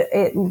 and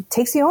it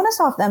takes the onus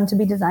off them to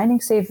be designing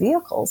safe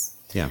vehicles.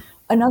 Yeah.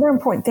 Another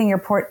important thing you're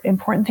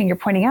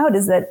pointing out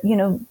is that,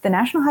 the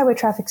National Highway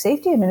Traffic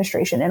Safety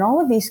Administration and all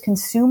of these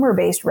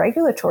consumer-based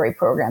regulatory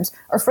programs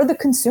are for the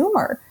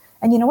consumer.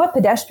 And you know what?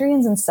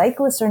 Pedestrians and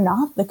cyclists are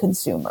not the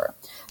consumer.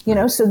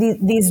 So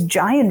these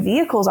giant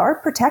vehicles are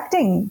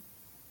protecting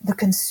the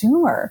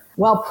consumer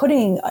while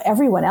putting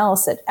everyone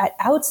else at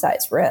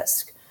outsized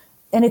risk.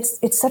 And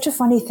it's such a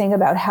funny thing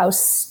about how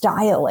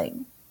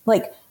styling,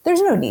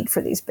 there's no need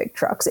for these big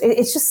trucks.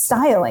 It's just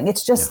styling.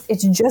 It's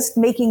just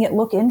making it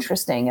look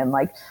interesting. And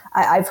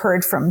I've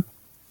heard from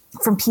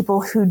people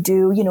who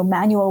do,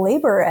 manual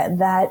labor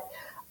that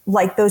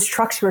those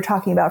trucks you were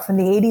talking about from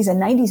the 80s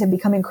and 90s have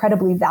become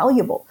incredibly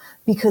valuable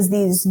because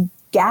these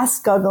gas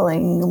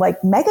guzzling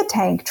mega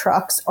tank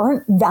trucks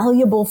aren't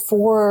valuable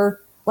for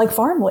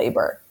farm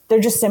labor. They're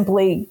just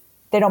simply,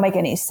 they don't make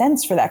any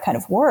sense for that kind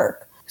of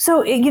work.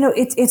 So,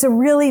 it's a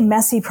really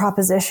messy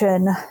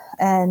proposition.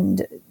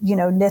 And,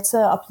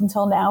 NHTSA up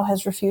until now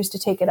has refused to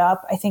take it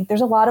up. I think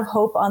there's a lot of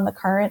hope on the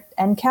current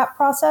NCAP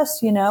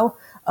process,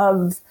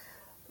 of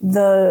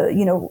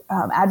the,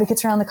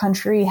 advocates around the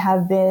country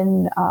have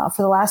been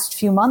for the last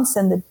few months,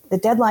 and the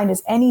deadline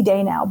is any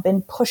day now,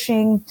 been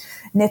pushing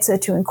NHTSA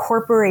to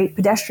incorporate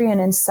pedestrian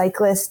and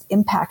cyclist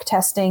impact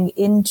testing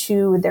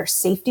into their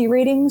safety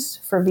ratings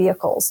for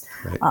vehicles.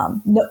 Right.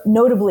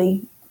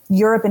 Notably,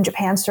 Europe and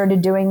Japan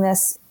started doing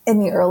this in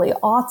the early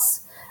aughts.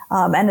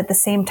 And at the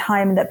same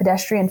time that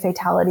pedestrian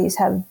fatalities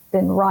have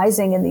been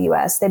rising in the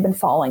U.S., they've been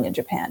falling in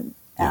Japan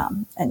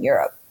and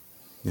Europe.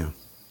 Yeah.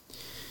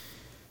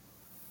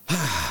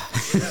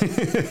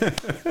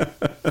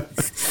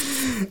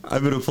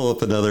 I'm going to pull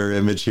up another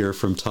image here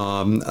from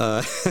Tom.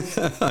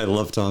 I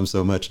love Tom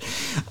so much.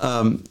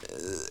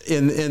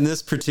 In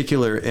this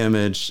particular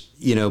image,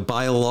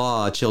 by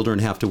law, children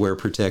have to wear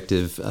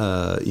protective,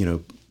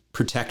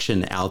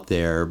 protection out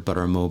there, but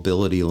our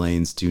mobility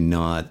lanes do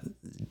not.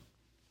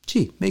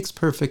 Gee, makes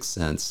perfect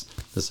sense.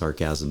 The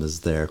sarcasm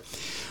is there.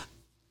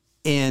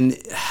 And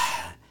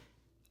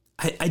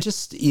I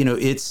just,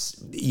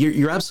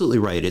 you're absolutely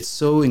right. It's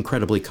so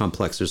incredibly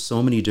complex. There's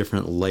so many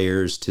different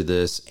layers to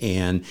this.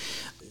 And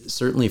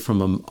certainly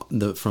from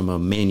a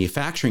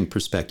manufacturing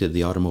perspective,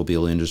 the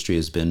automobile industry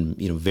has been,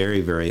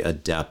 very, very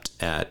adept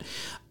at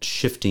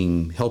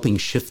helping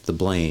shift the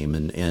blame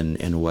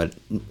and what,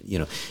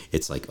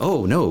 it's like,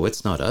 oh, no,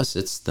 it's not us.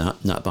 It's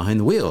not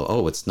behind the wheel.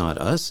 Oh, it's not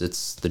us.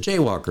 It's the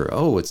jaywalker.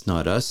 Oh, it's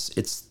not us.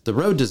 It's the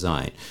road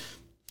design.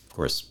 Of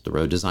course, the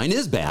road design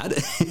is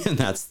bad. And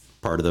that's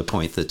part of the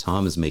point that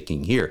Tom is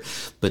making here.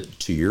 But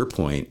to your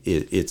point,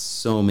 it's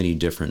so many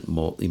different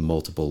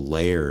multiple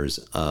layers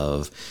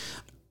of,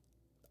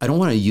 I don't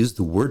want to use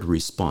the word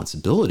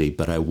responsibility,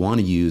 but I want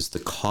to use the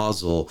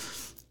causal,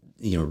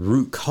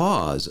 root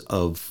cause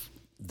of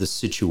the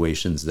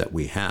situations that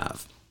we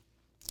have.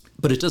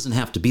 But it doesn't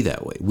have to be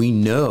that way. We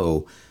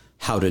know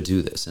how to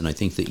do this. And I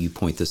think that you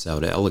point this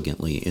out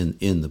elegantly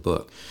in the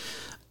book.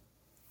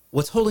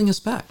 What's holding us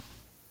back?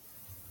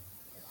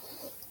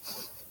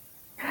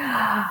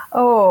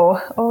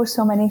 Oh,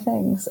 so many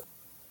things.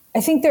 I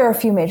think there are a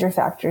few major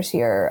factors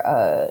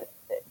here.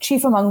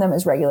 Chief among them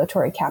is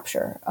regulatory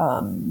capture.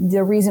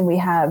 The reason we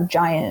have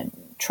giant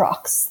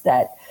trucks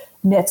that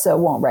NHTSA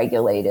won't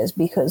regulate is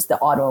because the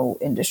auto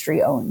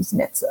industry owns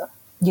NHTSA.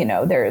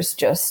 There's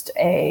just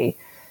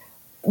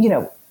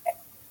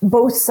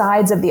both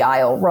sides of the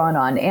aisle run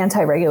on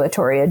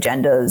anti-regulatory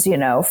agendas,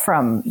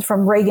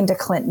 from Reagan to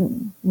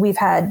Clinton. We've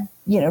had,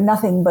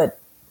 nothing but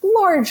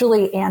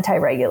largely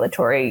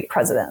anti-regulatory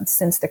presidents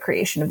since the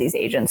creation of these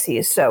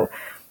agencies. So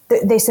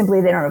they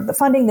don't have the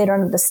funding, they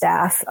don't have the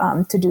staff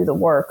to do the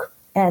work,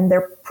 and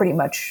they're pretty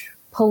much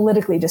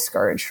politically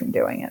discouraged from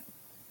doing it.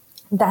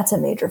 That's a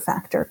major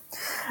factor.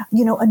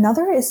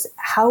 Another is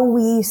how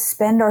we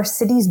spend our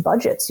city's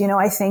budgets.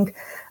 I think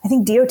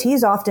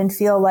DOTs often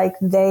feel like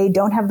they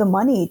don't have the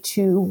money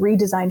to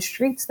redesign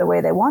streets the way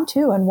they want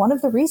to. And one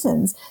of the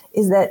reasons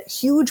is that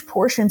huge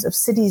portions of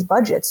cities'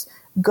 budgets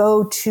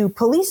go to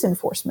police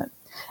enforcement.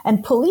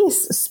 And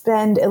police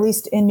spend, at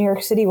least in New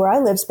York City where I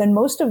live, spend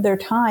most of their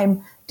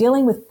time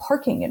dealing with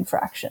parking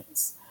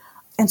infractions.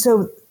 And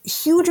so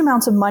huge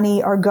amounts of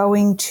money are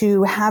going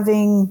to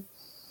having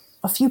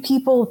a few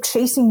people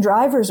chasing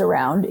drivers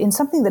around in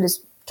something that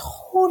is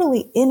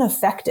totally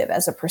ineffective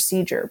as a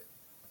procedure.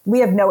 We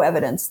have no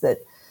evidence that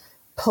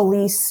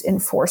police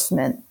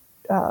enforcement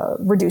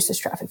reduces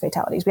traffic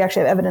fatalities. We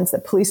actually have evidence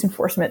that police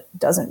enforcement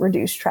doesn't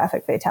reduce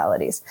traffic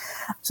fatalities.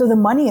 So the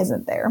money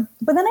isn't there.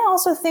 But then I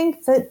also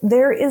think that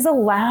there is a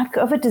lack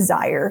of a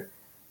desire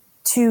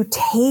to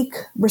take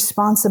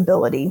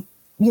responsibility,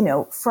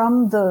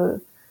 from the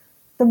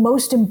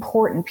most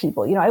important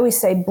people. I always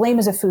say blame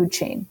is a food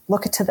chain.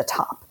 Look to the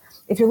top.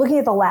 If you're looking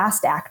at the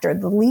last actor,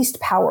 the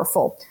least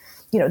powerful,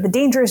 the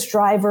dangerous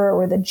driver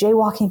or the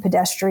jaywalking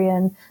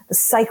pedestrian, the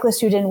cyclist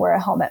who didn't wear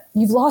a helmet,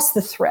 you've lost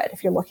the thread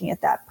if you're looking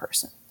at that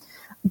person.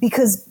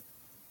 Because,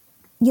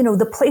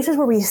 the places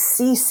where we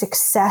see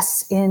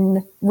success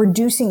in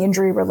reducing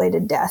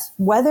injury-related death,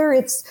 whether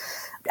it's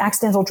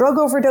accidental drug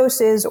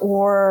overdoses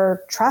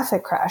or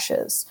traffic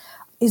crashes,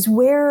 is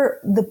where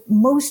the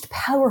most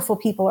powerful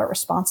people are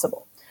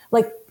responsible.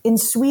 Like in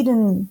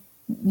Sweden,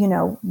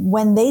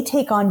 when they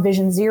take on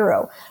Vision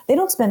Zero, they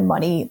don't spend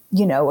money,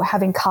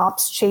 having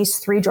cops chase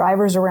 3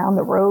 drivers around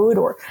the road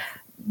or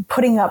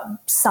putting up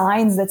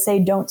signs that say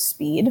don't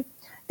speed.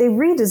 They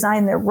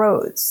redesign their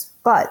roads.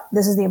 But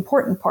this is the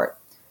important part.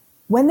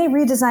 When they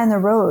redesign the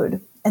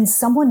road and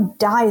someone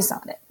dies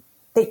on it,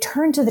 they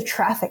turn to the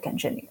traffic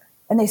engineer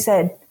and they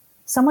said,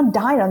 someone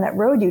died on that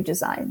road you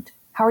designed.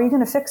 How are you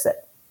going to fix it?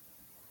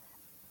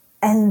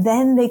 And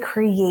then they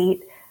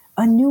create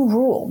a new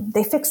rule.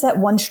 They fix that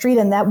one street,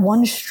 and that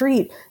one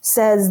street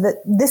says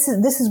that this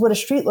is what a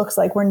street looks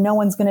like where no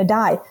one's going to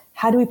die.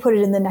 How do we put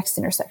it in the next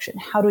intersection?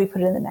 How do we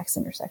put it in the next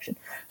intersection?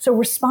 So the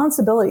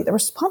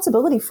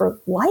responsibility for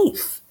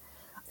life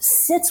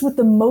sits with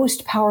the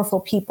most powerful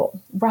people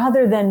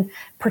rather than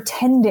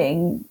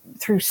pretending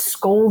through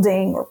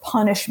scolding or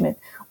punishment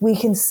we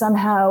can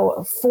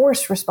somehow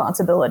force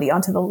responsibility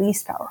onto the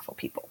least powerful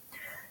people,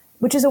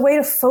 which is a way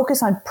to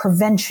focus on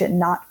prevention,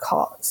 not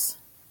cause.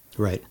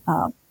 Right.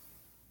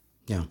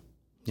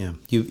 Yeah.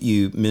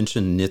 You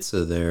mentioned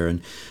NHTSA there,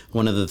 and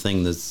one of the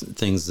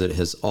things that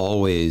has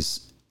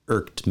always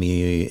irked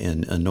me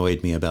and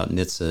annoyed me about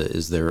NHTSA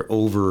is their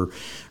over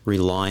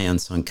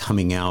reliance on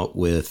coming out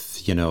with,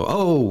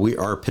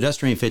 our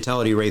pedestrian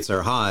fatality rates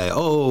are high.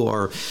 Oh,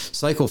 our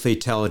cycle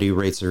fatality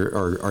rates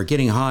are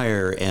getting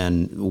higher.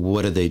 And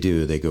what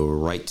do? They go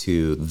right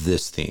to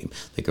this theme.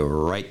 They go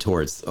right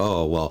towards,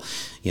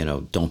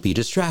 don't be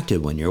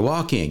distracted when you're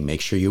walking.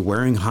 Make sure you're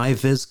wearing high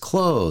vis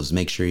clothes.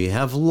 Make sure you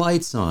have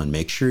lights on.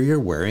 Make sure you're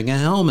wearing a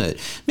helmet.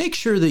 Make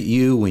sure that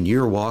when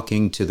you're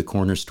walking to the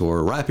corner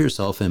store, wrap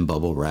yourself in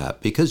bubble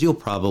wrap because you'll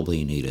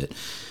probably need it.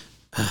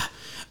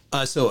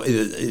 So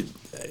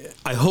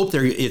I hope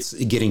it's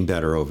getting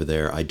better over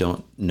there. I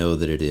don't know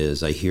that it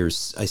is. I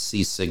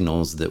see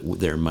signals that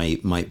there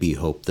might be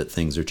hope that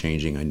things are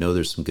changing. I know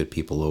there's some good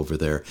people over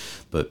there,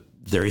 but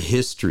their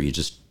history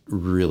just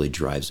really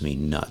drives me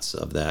nuts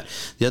of that.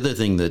 The other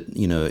thing that,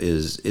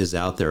 is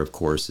out there, of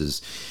course,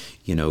 is,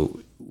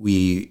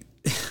 we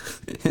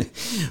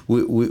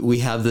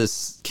have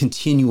this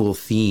continual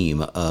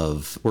theme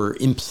of we're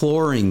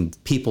imploring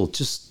people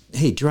just,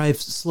 hey,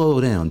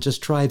 slow down,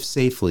 just drive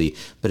safely.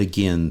 But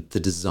again, the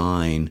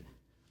design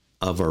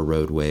of our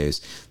roadways,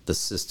 the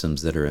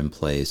systems that are in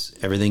place,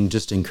 everything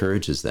just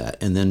encourages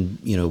that. And then,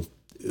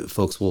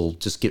 folks will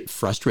just get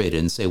frustrated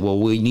and say, well,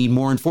 we need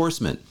more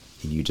enforcement.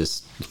 And you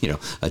just,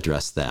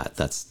 address that.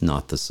 That's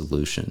not the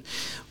solution.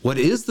 What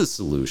is the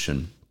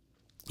solution?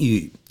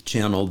 You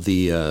channeled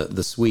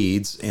the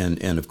Swedes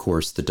and of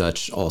course the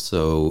Dutch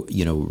also,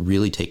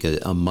 really take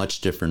a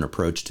much different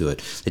approach to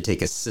it. They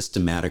take a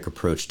systematic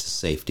approach to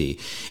safety,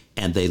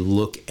 and they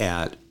look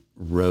at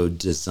road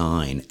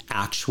design,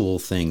 actual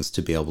things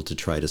to be able to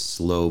try to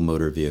slow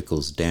motor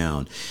vehicles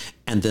down,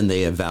 and then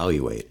they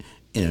evaluate.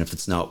 And if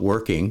it's not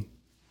working,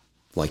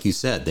 like you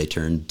said, they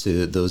turn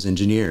to those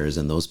engineers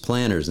and those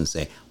planners and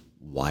say,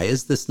 why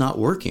is this not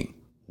working?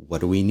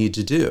 What do we need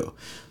to do?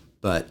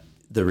 But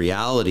the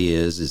reality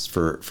is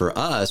for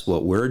us,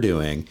 what we're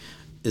doing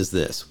is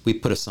this. We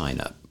put a sign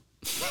up.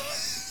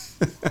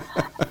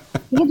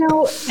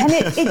 And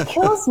it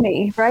kills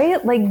me,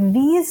 right? Like,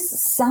 these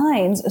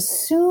signs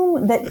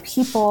assume that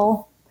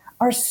people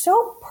are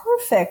so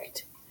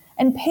perfect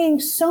and paying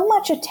so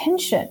much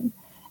attention.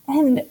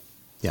 And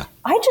yeah,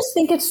 I just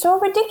think it's so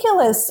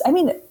ridiculous. I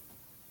mean,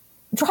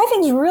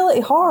 driving's really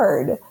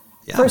hard,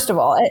 first of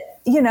all,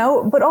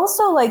 but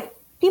also, like,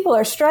 people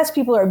are stressed,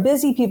 people are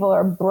busy, people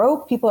are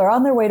broke, people are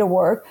on their way to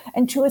work.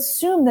 And to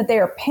assume that they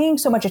are paying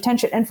so much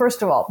attention, and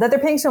first of all, that they're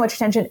paying so much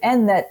attention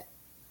and that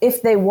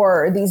if they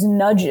were, these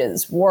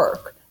nudges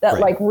work, that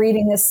Right. like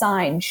reading this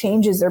sign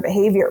changes their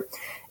behavior,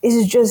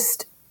 is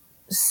just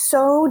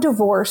so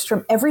divorced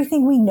from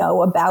everything we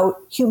know about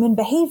human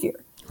behavior.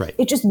 Right.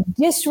 It just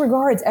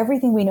disregards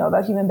everything we know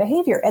about human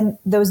behavior. And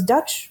those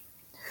Dutch,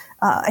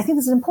 I think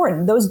this is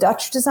important, those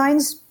Dutch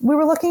designs we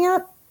were looking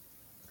at,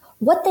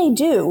 what they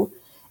do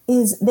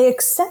is they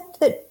accept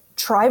that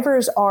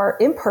drivers are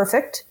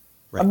imperfect,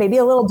 Right. maybe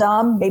a little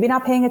dumb, maybe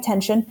not paying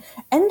attention,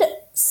 and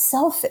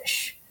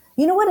selfish.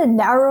 You know what a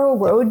narrow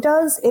road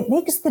does? It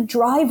makes the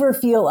driver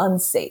feel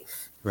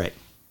unsafe. Right.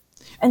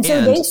 And so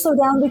And- they slow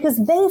down because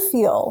they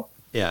feel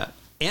Yeah.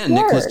 And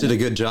Nicholas Word. did a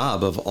good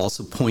job of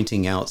also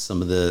pointing out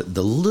some of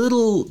the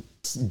little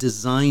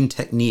design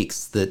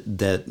techniques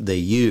that they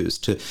use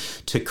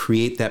to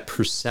create that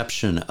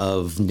perception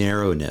of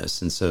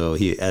narrowness. And so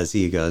as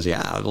he goes,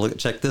 yeah, look,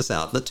 check this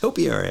out, the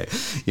topiary.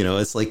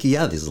 It's like,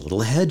 yeah, these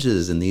little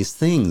hedges and these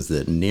things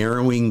that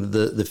narrowing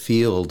the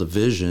field of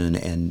vision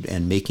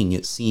and making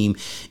it seem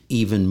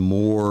even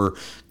more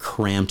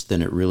cramped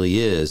than it really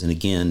is. And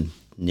again,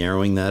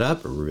 narrowing that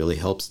up really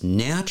helps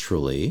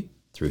naturally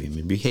through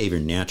human behavior,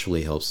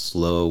 naturally helps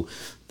slow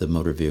the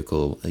motor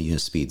vehicle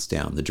speeds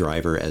down. The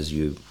driver, as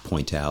you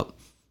point out,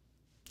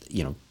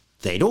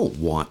 they don't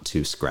want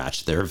to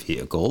scratch their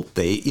vehicle.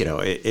 They,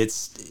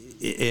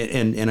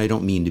 and I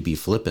don't mean to be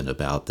flippant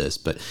about this,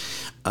 but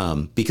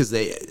because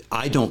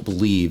I don't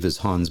believe, as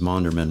Hans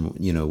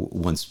Monderman,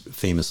 once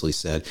famously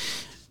said,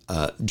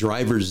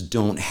 drivers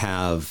don't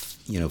have,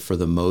 for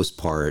the most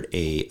part,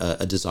 a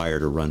desire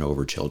to run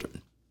over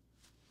children.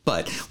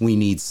 But we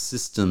need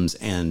systems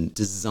and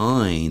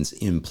designs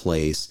in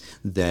place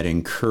that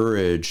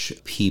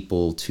encourage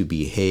people to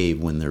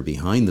behave when they're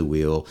behind the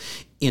wheel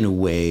in a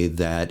way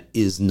that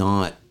is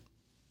not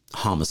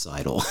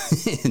homicidal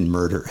and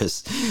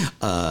murderous,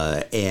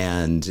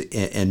 and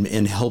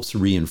helps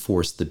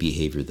reinforce the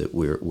behavior that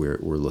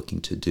we're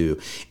looking to do,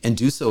 and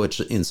do so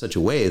in such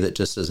a way that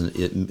just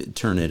doesn't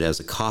turn it as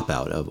a cop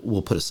out of,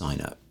 we'll put a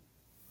sign up.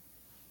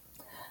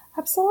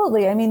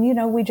 Absolutely. I mean,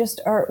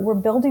 we're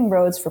building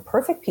roads for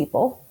perfect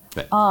people,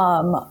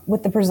 Right.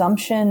 With the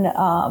presumption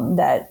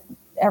that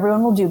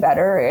everyone will do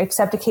better,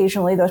 except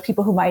occasionally those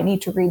people who might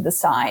need to read the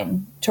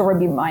sign to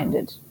be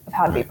reminded of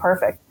how to be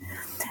perfect.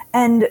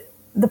 And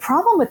the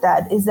problem with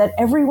that is that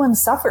everyone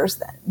suffers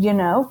then,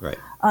 Right.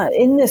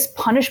 In this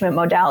punishment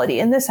modality,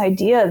 in this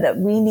idea that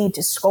we need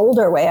to scold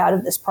our way out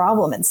of this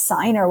problem and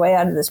sign our way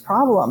out of this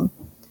problem,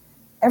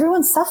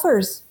 everyone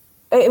suffers.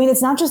 I mean,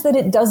 it's not just that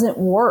it doesn't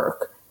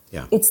work.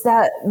 Yeah. It's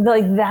that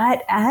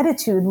that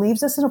attitude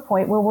leaves us in a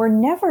point where we're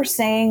never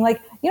saying what,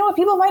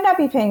 people might not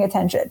be paying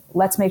attention.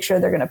 Let's make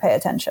sure they're going to pay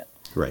attention.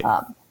 Right.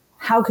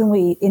 How can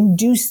we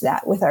induce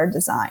that with our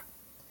design?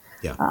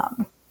 Yeah.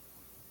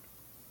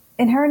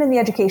 Inherent in the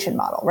education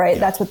model, right? Yeah.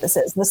 That's what this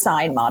is. The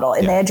sign model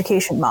in Yeah. the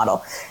education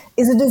model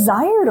is a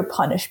desire to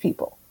punish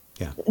people.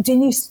 Yeah.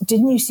 Didn't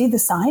you see the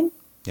sign?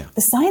 Yeah.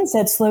 The sign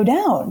said slow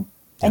down,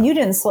 and you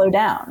didn't slow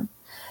down.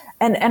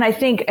 And I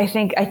think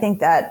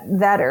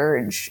that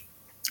urge,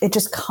 it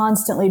just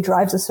constantly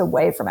drives us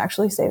away from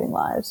actually saving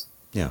lives.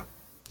 Yeah.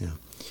 Yeah.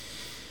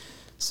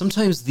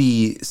 Sometimes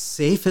the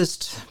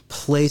safest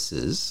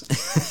places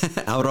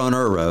out on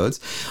our roads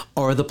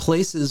are the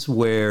places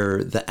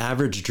where the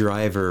average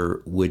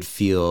driver would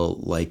feel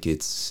like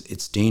it's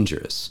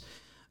dangerous.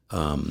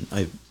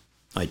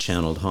 I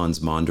channeled Hans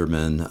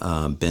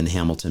Monderman. Ben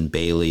Hamilton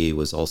Bailey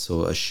was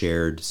also a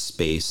shared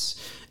space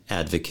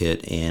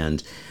advocate,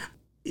 and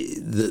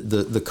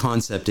the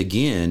concept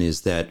again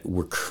is that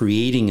we're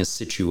creating a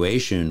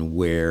situation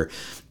where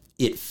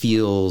it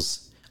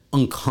feels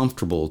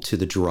uncomfortable to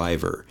the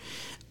driver,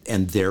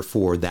 and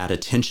therefore that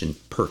attention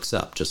perks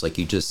up, just like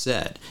you just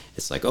said.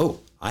 It's like, oh,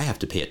 I have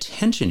to pay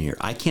attention here.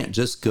 I can't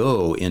just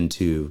go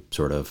into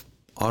sort of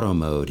auto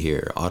mode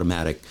here,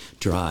 automatic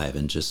drive,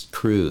 and just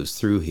cruise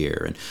through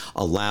here and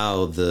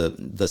allow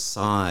the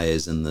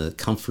size and the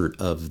comfort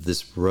of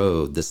this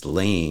road, this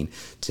lane,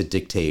 to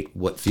dictate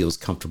what feels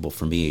comfortable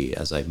for me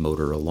as I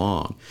motor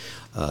along.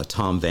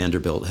 Tom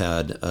Vanderbilt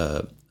had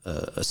a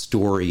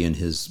story in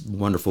his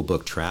wonderful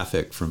book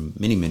Traffic from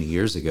many, many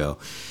years ago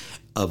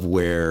of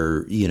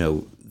where,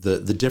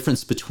 the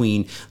difference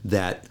between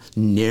that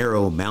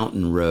narrow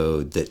mountain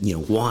road that,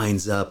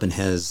 winds up and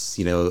has,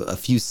 a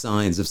few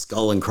signs of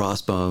skull and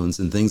crossbones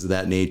and things of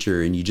that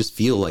nature, and you just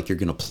feel like you're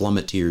going to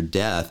plummet to your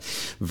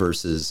death,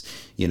 versus,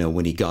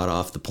 when he got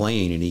off the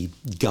plane and he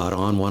got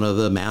on one of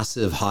the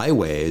massive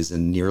highways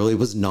and nearly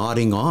was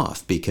nodding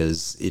off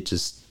because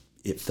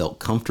it felt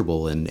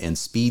comfortable, and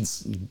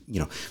speeds,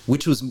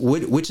 which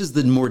is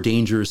the more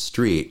dangerous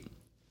street,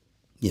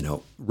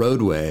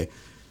 roadway.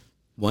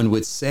 One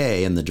would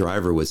say, and the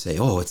driver would say,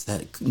 oh, it's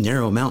that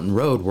narrow mountain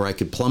road where I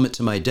could plummet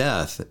to my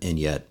death. And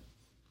yet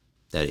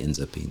that ends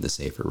up being the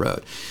safer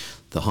road.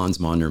 The Hans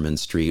Monderman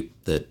street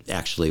that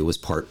actually was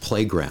part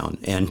playground,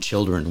 and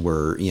children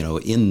were,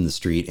 in the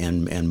street,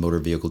 and motor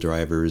vehicle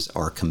drivers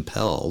are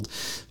compelled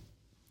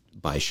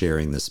by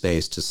sharing the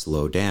space to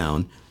slow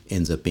down,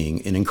 ends up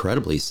being an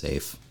incredibly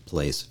safe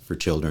place for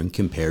children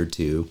compared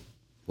to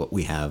what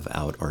we have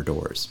out our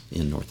doors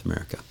in North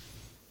America.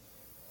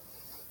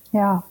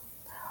 Yeah.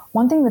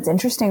 One thing that's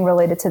interesting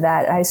related to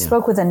that, I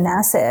spoke with a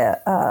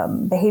NASA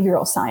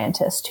behavioral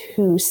scientist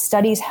who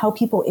studies how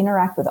people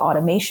interact with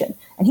automation.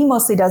 And he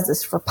mostly does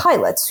this for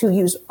pilots who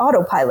use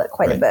autopilot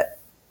quite a bit.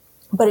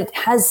 But it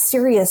has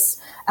serious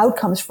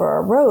outcomes for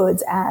our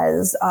roads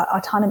as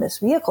autonomous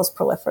vehicles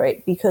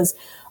proliferate, because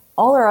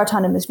all our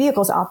autonomous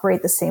vehicles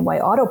operate the same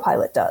way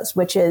autopilot does,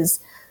 which is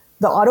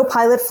the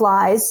autopilot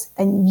flies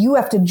and you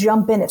have to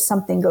jump in if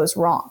something goes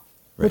wrong,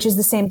 which is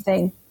the same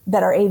thing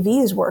that our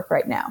AVs work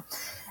right now.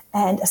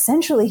 And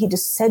essentially, he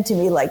just said to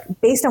me, like,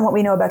 based on what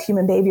we know about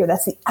human behavior,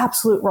 that's the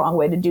absolute wrong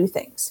way to do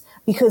things,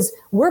 because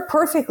we're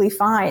perfectly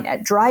fine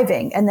at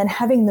driving and then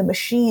having the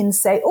machine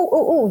say,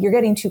 oh, you're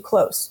getting too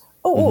close.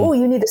 Oh,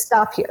 you need to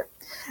stop here.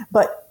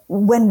 But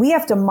when we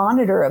have to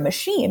monitor a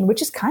machine,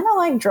 which is kind of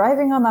like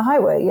driving on the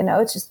highway,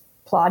 it's just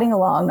plodding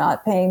along,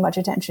 not paying much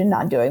attention,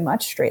 not doing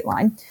much, straight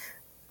line.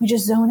 We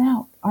just zone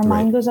out. Our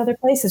mind goes other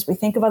places. We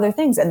think of other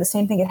things. And the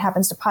same thing, it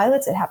happens to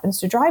pilots, it happens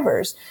to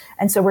drivers.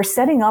 And so we're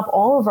setting up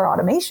all of our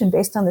automation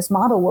based on this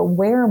model where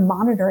we're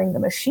monitoring the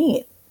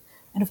machine.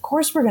 And of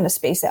course we're going to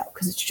space out,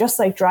 because it's just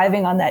like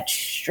driving on that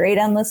straight,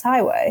 endless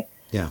highway.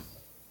 Yeah,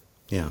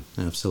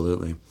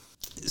 absolutely.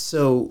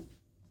 So,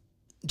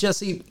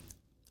 Jesse,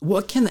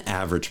 what can the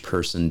average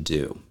person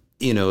do?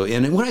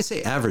 And when I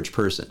say average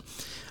person,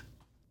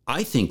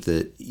 I think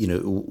that,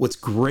 what's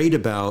great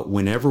about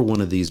whenever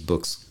one of these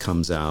books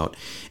comes out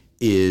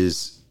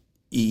is,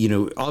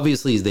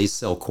 obviously they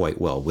sell quite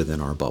well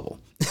within our bubble.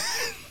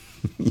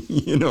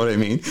 You know what I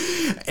mean?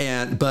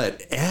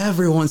 But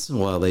every once in a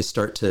while they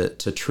start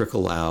to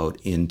trickle out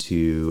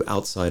into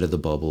outside of the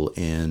bubble,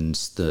 and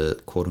the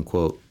quote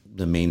unquote,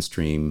 the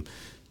mainstream,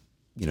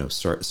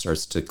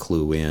 starts to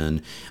clue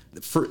in.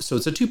 So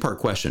it's a two-part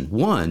question.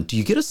 One, do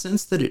you get a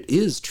sense that it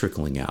is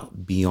trickling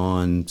out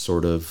beyond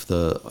sort of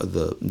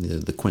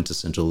the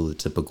quintessential, the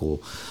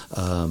typical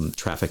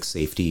traffic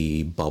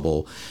safety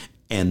bubble?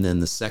 And then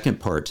the second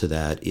part to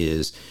that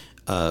is,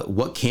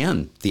 what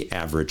can the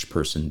average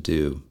person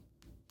do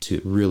to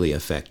really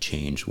affect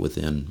change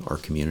within our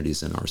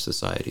communities and our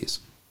societies?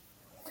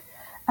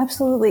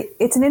 Absolutely.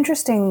 It's an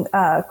interesting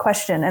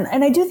question.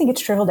 And I do think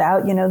it's trickled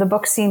out. The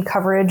book's seen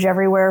coverage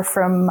everywhere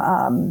from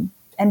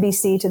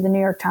NBC to the New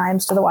York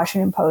Times to the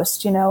Washington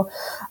Post,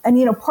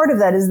 And, part of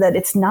that is that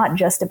it's not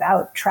just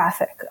about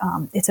traffic.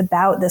 It's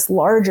about this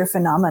larger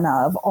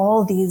phenomena of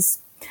all these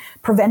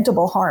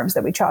preventable harms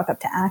that we chalk up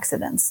to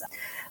accidents.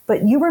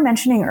 But you were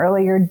mentioning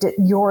earlier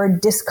your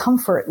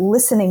discomfort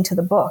listening to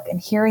the book and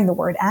hearing the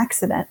word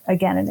accident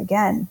again and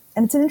again.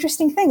 And it's an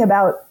interesting thing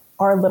about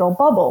our little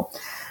bubble.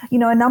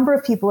 A number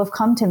of people have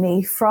come to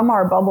me from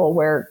our bubble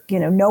where,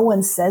 no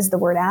one says the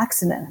word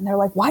accident. And they're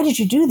like, why did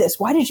you do this?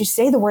 Why did you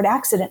say the word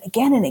accident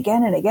again and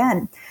again and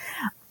again?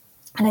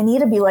 And I need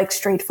to be like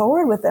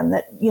straightforward with them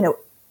that,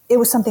 it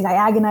was something I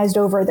agonized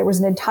over. There was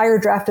an entire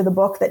draft of the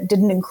book that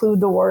didn't include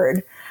the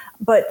word.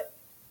 But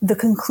the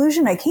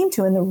conclusion I came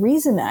to, and the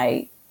reason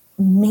I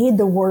made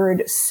the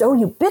word so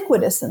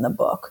ubiquitous in the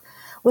book,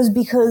 was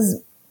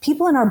because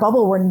people in our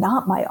bubble were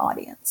not my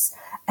audience.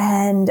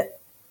 And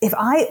if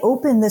I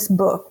open this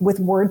book with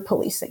word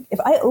policing, if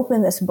I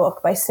open this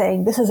book by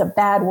saying this is a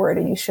bad word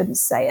and you shouldn't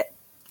say it,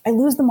 I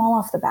lose them all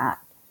off the bat.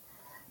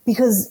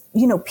 Because,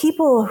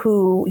 people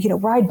who,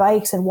 ride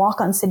bikes and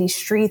walk on city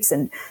streets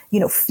and,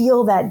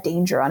 feel that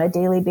danger on a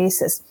daily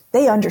basis,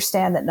 they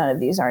understand that none of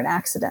these aren't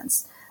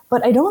accidents.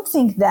 But I don't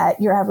think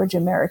that your average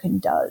American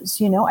does.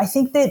 I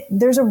think that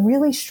there's a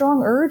really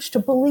strong urge to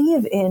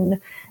believe in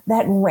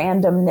that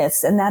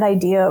randomness and that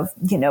idea of,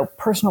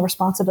 personal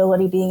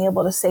responsibility being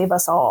able to save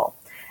us all.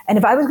 And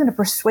if I was going to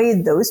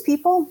persuade those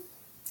people,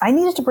 I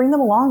needed to bring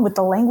them along with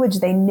the language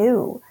they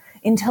knew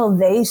until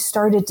they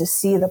started to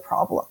see the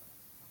problem.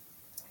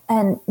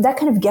 And that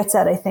kind of gets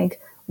at, I think,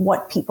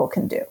 what people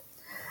can do.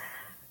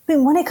 I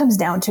mean, when it comes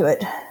down to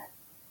it,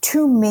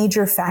 two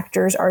major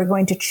factors are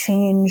going to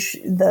change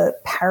the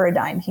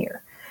paradigm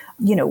here.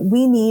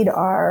 We need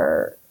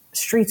our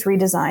streets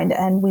redesigned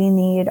and we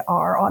need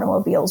our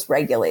automobiles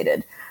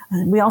regulated.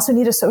 And we also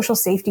need a social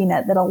safety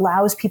net that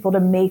allows people to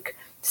make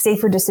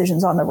safer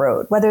decisions on the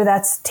road, whether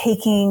that's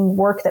taking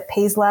work that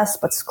pays less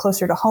but's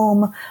closer to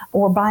home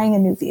or buying a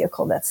new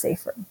vehicle that's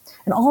safer.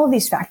 And all of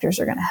these factors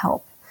are going to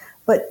help.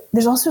 But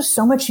there's also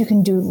so much you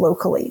can do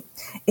locally.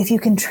 If you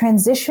can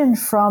transition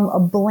from a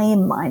blame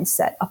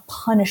mindset, a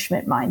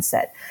punishment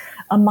mindset,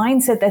 a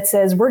mindset that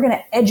says we're going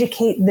to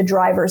educate the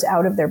drivers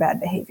out of their bad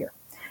behavior,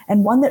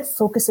 and one that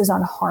focuses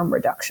on harm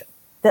reduction,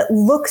 that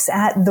looks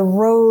at the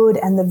road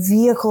and the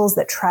vehicles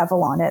that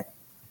travel on it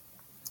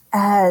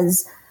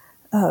as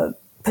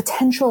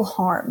potential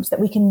harms that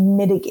we can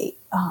mitigate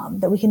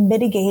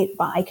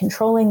by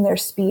controlling their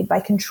speed, by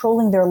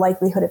controlling their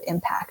likelihood of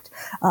impact,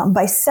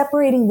 by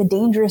separating the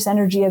dangerous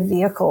energy of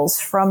vehicles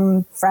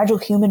from fragile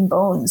human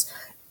bones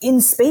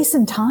in space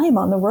and time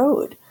on the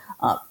road.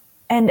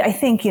 And I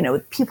think,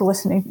 people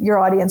listening, your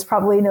audience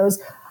probably knows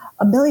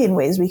a million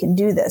ways we can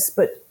do this,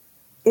 but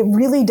it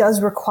really does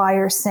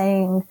require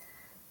saying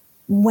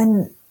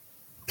when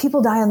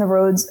people die on the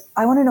roads.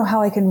 I want to know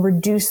how I can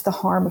reduce the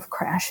harm of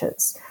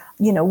crashes.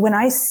 When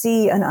I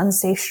see an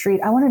unsafe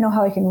street, I want to know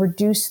how I can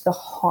reduce the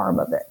harm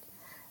of it.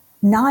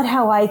 Not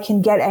how I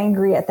can get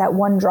angry at that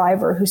one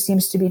driver who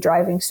seems to be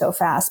driving so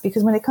fast,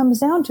 because when it comes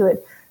down to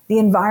it, the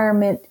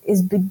environment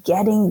is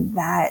begetting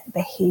that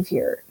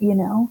behavior,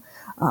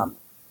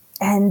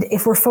 and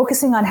if we're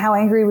focusing on how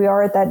angry we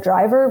are at that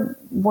driver,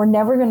 we're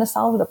never going to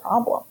solve the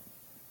problem.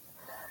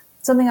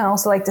 Something I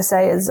also like to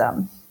say is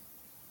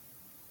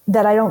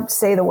that I don't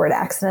say the word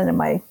accident in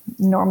my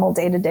normal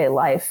day-to-day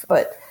life,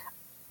 but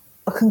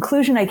a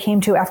conclusion I came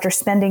to after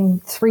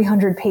spending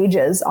 300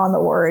 pages on the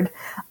word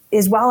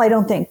is, while I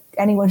don't think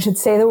anyone should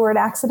say the word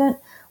accident,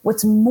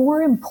 what's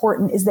more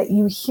important is that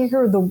you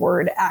hear the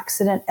word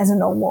accident as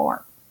an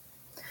alarm.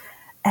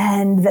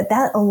 And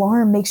that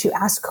alarm makes you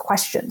ask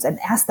questions and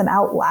ask them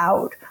out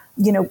loud.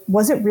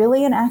 Was it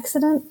really an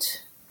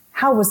accident?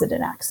 How was it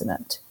an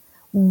accident?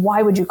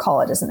 Why would you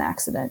call it as an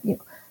accident?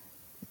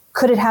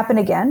 Could it happen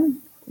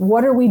again?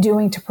 What are we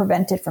doing to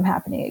prevent it from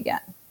happening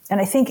again?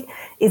 And I think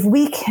if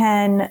we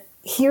can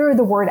hear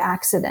the word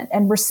accident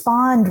and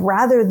respond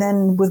rather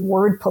than with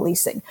word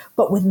policing,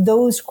 but with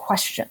those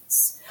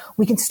questions,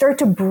 we can start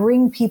to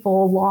bring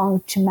people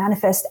along to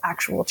manifest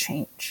actual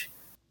change.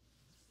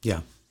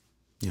 Yeah.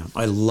 Yeah.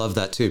 I love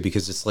that too,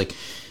 because it's like,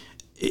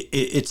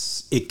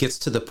 it gets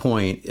to the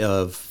point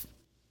of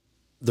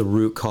the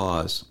root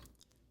cause.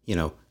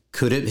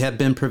 Could it have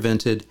been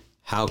prevented?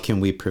 How can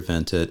we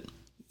prevent it?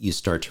 You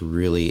start to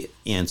really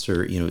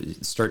answer,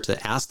 start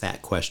to ask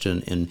that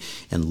question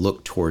and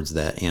look towards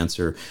that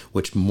answer,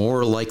 which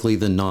more likely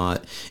than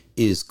not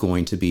is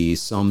going to be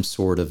some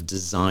sort of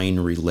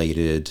design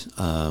related,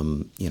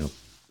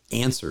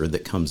 answer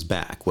that comes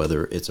back,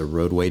 whether it's a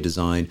roadway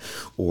design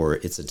or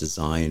it's a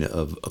design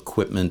of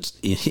equipment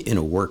in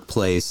a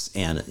workplace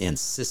and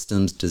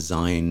systems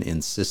design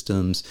and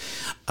systems.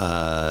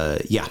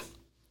 Yeah.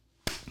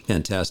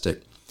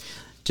 Fantastic.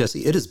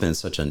 Jesse, it has been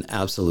such an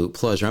absolute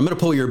pleasure. I'm going to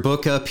pull your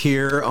book up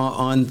here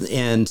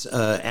and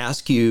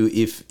ask you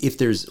if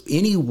there's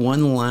any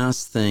one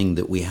last thing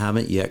that we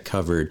haven't yet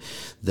covered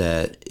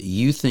that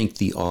you think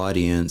the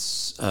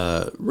audience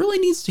really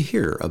needs to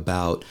hear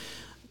about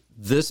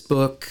this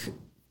book,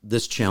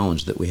 this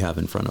challenge that we have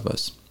in front of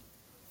us.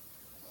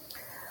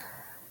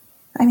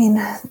 I mean,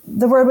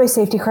 the roadway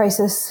safety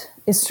crisis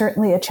is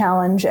certainly a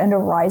challenge and a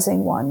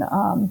rising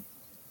one.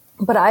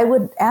 But I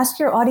would ask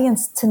your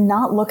audience to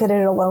not look at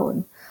it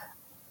alone.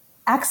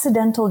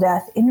 Accidental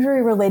death,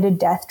 injury-related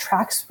death,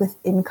 tracks with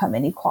income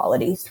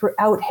inequality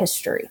throughout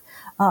history.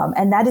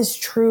 And that is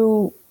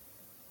true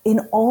in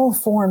all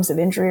forms of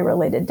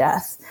injury-related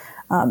death.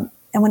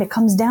 And when it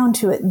comes down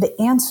to it, the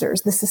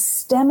answers, the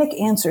systemic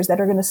answers that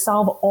are going to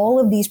solve all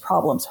of these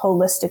problems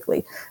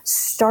holistically,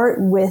 start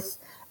with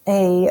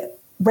a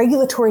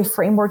regulatory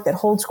framework that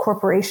holds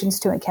corporations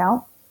to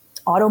account,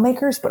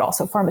 automakers, but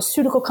also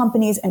pharmaceutical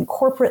companies and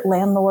corporate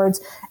landlords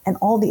and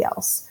all the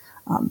else.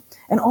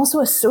 And also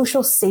a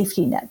social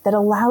safety net that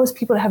allows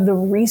people to have the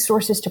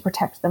resources to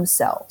protect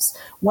themselves,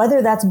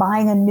 whether that's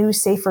buying a new,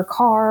 safer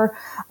car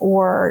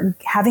or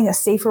having a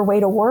safer way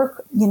to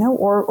work,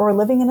 or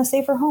living in a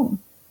safer home.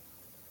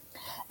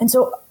 And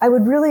so I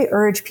would really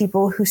urge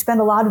people who spend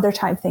a lot of their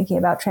time thinking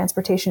about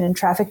transportation and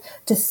traffic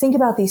to think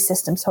about these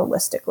systems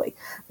holistically,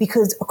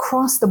 because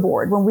across the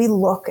board, when we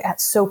look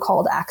at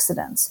so-called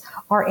accidents,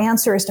 our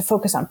answer is to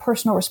focus on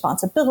personal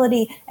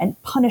responsibility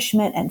and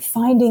punishment and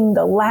finding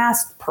the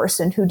last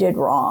person who did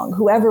wrong,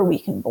 whoever we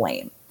can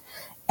blame.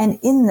 And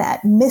in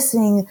that,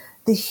 missing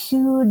the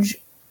huge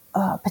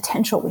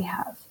potential we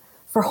have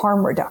for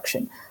harm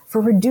reduction,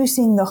 for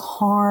reducing the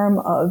harm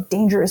of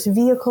dangerous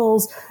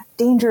vehicles,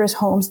 dangerous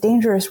homes,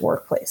 dangerous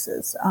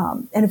workplaces.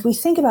 And if we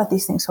think about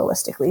these things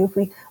holistically, if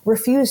we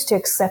refuse to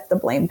accept the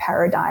blame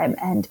paradigm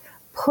and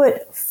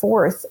put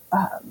forth,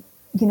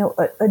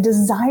 a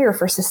desire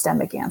for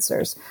systemic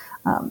answers,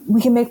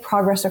 we can make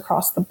progress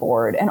across the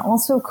board and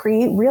also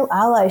create real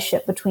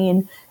allyship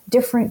between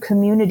different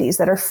communities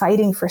that are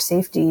fighting for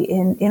safety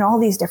in all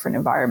these different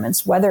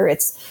environments, whether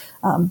it's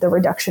the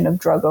reduction of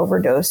drug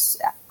overdose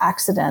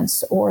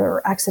accidents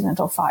or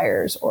accidental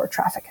fires or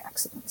traffic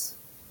accidents.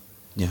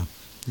 Yeah.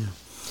 Yeah.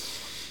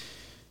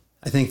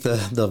 I think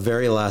the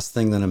very last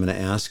thing that I'm going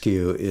to ask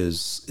you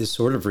is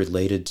sort of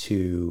related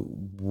to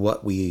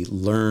what we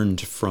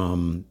learned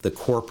from the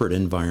corporate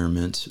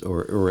environment,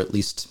 or at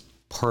least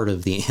part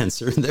of the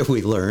answer that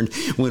we learned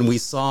when we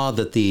saw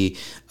that the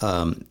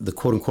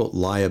quote unquote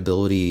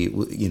liability,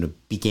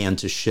 began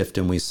to shift,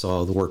 and we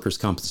saw the workers'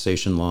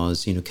 compensation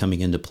laws,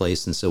 coming into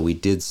place. And so we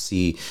did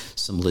see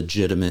some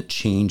legitimate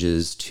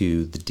changes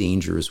to the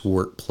dangerous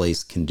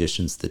workplace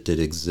conditions that did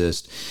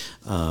exist.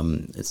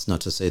 It's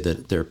not to say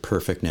that they're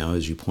perfect now,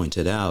 as you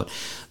pointed out,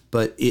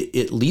 but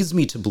it leads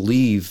me to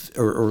believe,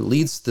 or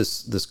leads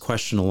this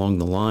question along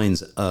the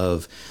lines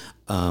of,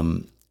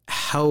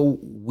 how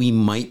we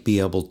might be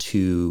able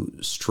to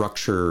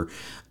structure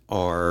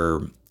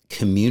our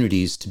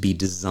communities to be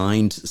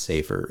designed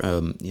safer.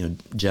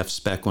 Jeff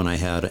Speck, when I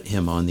had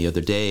him on the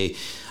other day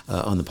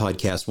on the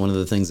podcast, one of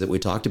the things that we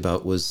talked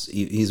about was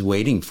he's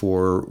waiting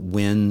for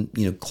when,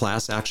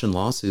 class action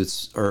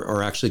lawsuits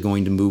are actually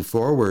going to move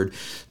forward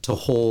to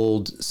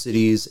hold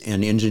cities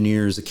and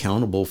engineers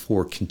accountable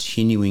for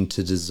continuing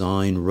to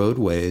design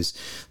roadways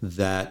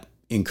that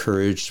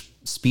encourage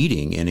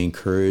speeding and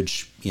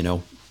encourage,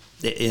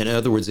 in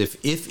other words,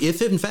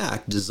 if in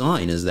fact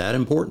design is that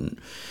important,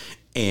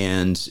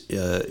 and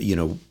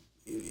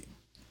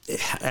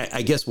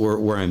I guess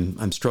where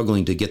I'm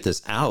struggling to get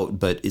this out,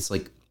 but it's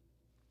like,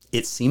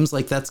 it seems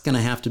like that's going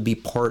to have to be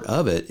part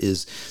of it.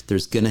 Is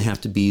there's going to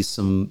have to be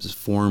some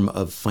form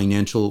of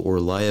financial or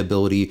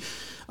liability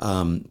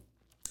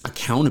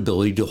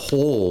accountability to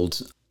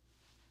hold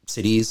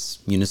cities,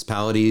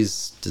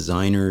 municipalities,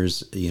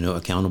 designers,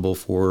 accountable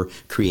for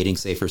creating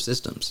safer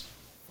systems.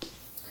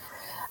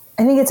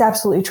 I think it's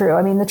absolutely true.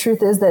 I mean, the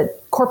truth is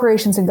that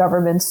corporations and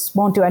governments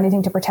won't do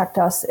anything to protect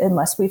us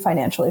unless we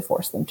financially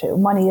force them to.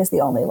 Money is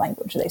the only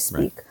language they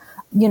speak.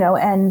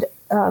 Right.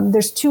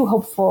 There's two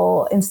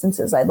hopeful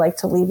instances I'd like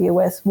to leave you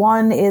with.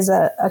 One is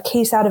a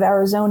case out of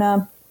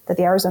Arizona that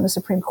the Arizona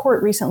Supreme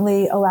Court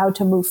recently allowed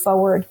to move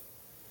forward,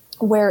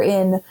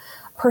 wherein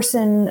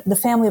the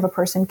family of a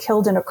person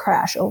killed in a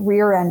crash, a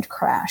rear-end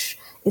crash,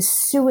 is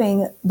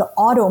suing the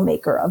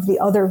automaker of the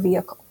other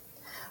vehicle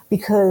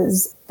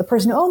because the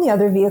person who owned the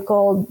other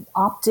vehicle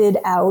opted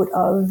out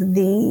of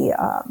the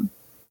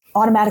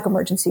automatic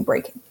emergency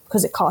braking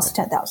because it cost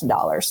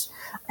 $10,000.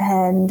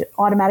 And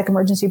automatic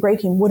emergency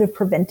braking would have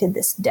prevented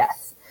this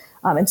death.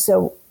 And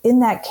so in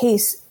that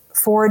case,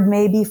 Ford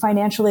may be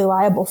financially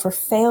liable for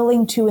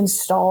failing to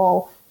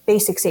install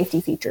basic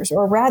safety features,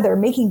 or rather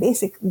making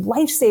basic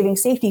life-saving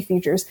safety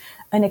features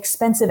an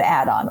expensive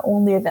add-on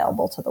only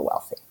available to the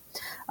wealthy.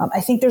 I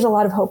think there's a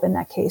lot of hope in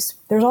that case.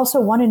 There's also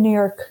one in New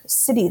York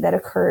City that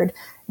occurred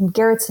in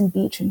Gerritsen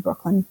Beach in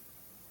Brooklyn,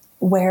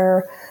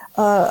 where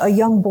a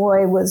young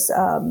boy was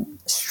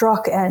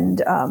struck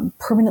and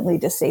permanently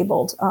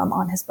disabled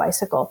on his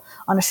bicycle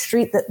on a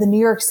street that the New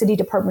York City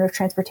Department of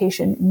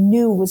Transportation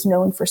knew was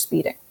known for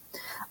speeding.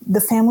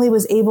 The family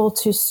was able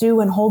to sue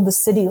and hold the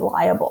city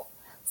liable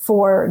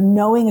for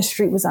knowing a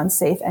street was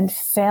unsafe and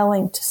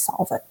failing to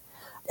solve it.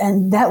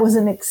 And that was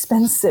an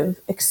expensive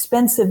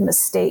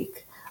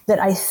mistake that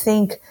I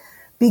think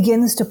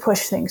begins to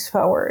push things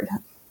forward.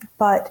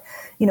 But,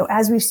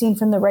 as we've seen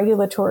from the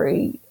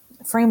regulatory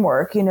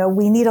framework,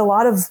 we need a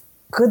lot of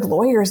good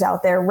lawyers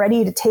out there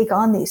ready to take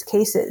on these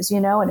cases,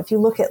 and if you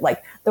look at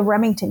like the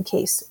Remington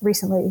case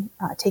recently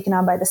taken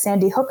on by the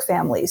Sandy Hook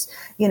families,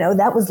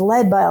 that was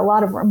led by a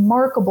lot of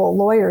remarkable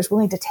lawyers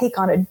willing to take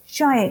on a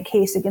giant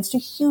case against a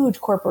huge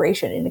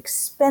corporation, an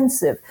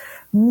expensive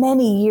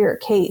many-year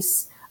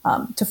case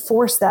to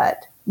force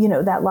that,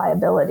 that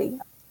liability.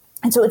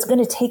 And so it's going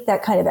to take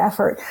that kind of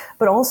effort,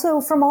 but also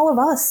from all of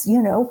us,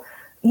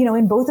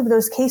 in both of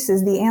those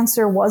cases, the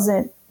answer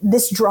wasn't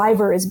this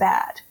driver is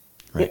bad.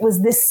 Right. It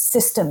was this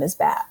system is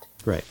bad.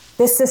 Right.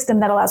 This system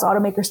that allows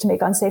automakers to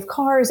make unsafe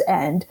cars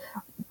and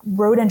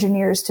road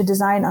engineers to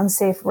design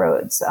unsafe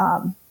roads.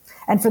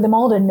 And for them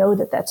all to know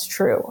that that's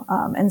true.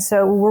 And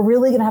so we're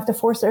really going to have to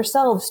force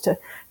ourselves to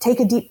take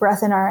a deep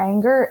breath in our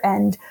anger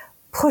and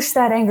push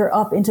that anger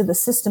up into the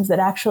systems that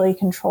actually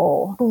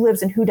control who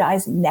lives and who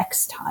dies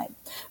next time,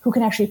 who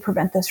can actually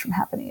prevent this from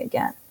happening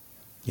again.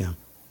 Yeah.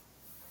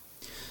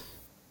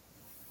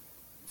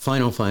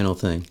 Final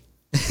thing.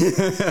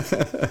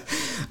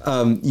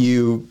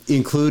 You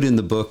include in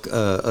the book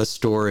a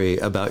story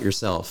about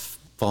yourself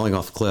falling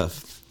off a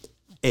cliff,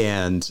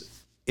 and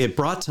it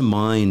brought to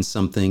mind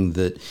something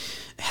that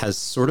has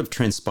sort of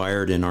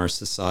transpired in our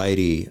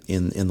society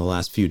in the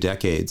last few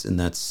decades, and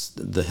that's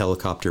the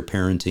helicopter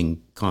parenting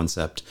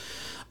concept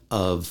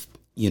of,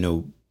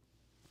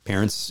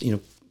 parents,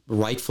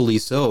 rightfully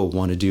so,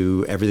 want to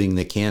do everything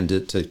they can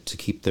to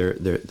keep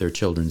their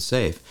children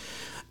safe.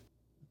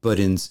 But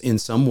in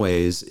some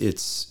ways,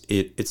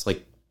 it's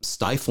like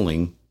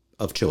stifling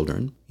of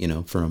children,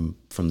 from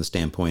the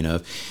standpoint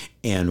of,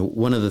 and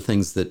one of the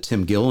things that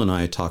Tim Gill and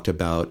I talked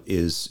about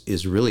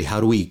is really how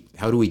do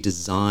we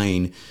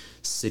design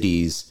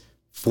cities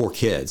for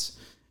kids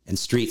and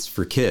streets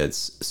for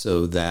kids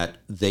so that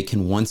they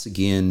can once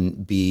again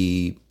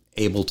be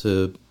able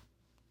to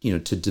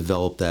to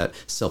develop that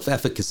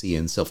self-efficacy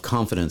and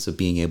self-confidence of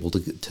being able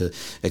to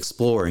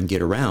explore and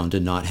get around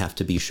and not have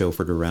to be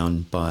chauffeured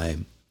around by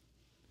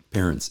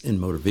parents in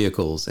motor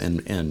vehicles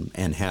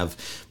and have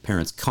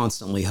parents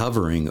constantly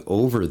hovering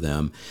over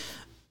them.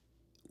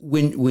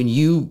 When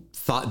you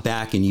thought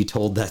back and you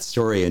told that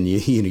story and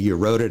you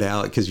wrote it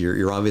out because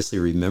you're obviously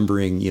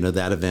remembering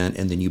that event,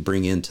 and then you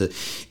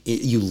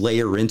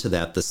layer into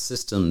that the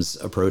systems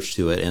approach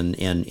to it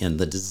and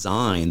the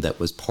design that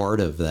was part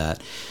of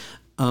that.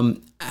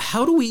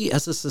 How do we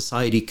as a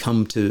society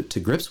come to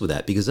grips with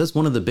that? Because that's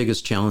one of the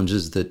biggest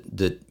challenges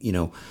that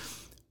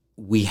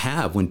we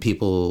have when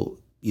people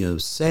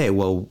say,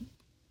 well,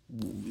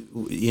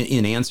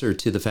 in answer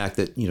to the fact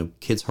that,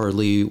 kids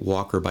hardly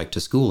walk or bike to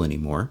school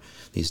anymore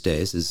these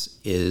days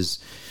is,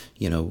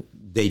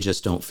 they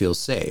just don't feel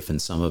safe. And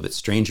some of it's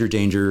stranger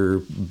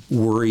danger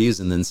worries.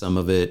 And then some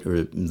of it,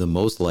 or the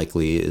most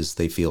likely, is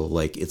they feel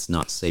like it's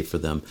not safe for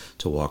them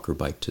to walk or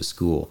bike to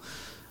school.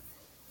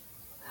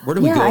 Where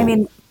do we go? I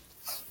mean,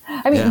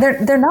 Yeah.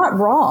 they're not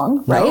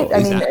wrong, right? No,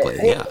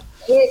 exactly.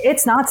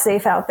 It's not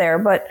safe out there,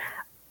 but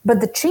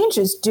the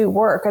changes do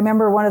work. I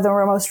remember one of the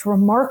most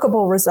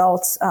remarkable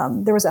results.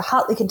 There was a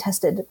hotly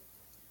contested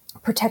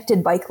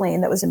protected bike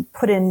lane that was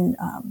put in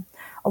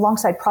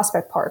alongside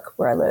Prospect Park,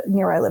 where I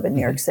live in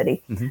New York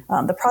City.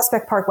 Mm-hmm. The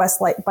Prospect Park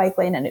West bike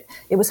lane, and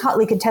it was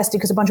hotly contested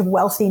because a bunch of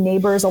wealthy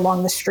neighbors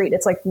along the street,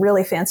 it's like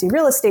really fancy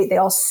real estate, they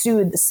all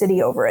sued the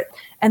city over it.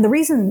 And the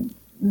reason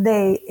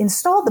they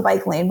installed the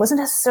bike lane wasn't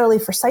necessarily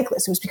for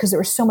cyclists. It was because there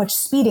was so much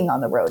speeding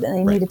on the road, and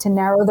they needed to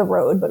narrow the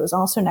road, but it was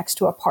also next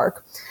to a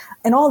park.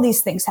 And all these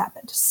things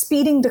happened.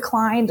 Speeding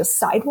declined,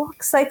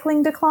 sidewalk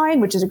cycling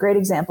declined, which is a great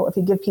example. If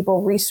you give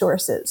people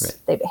resources,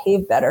 they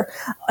behave better.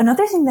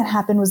 Another thing that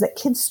happened was that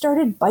kids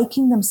started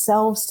biking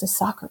themselves to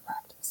soccer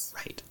practice.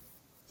 Right.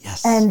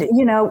 Yes. And,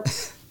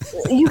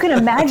 you can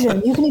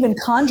imagine, you can even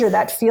conjure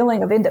that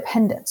feeling of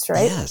independence,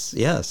 right?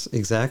 Yes,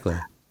 exactly.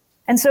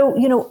 And so,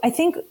 I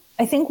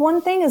think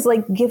one thing is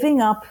like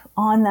giving up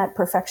on that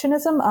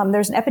perfectionism.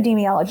 There's an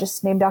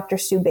epidemiologist named Dr.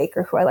 Sue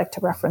Baker, who I like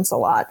to reference a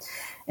lot.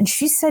 And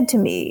she said to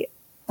me,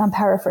 I'm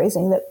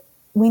paraphrasing, that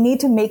we need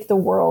to make the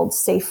world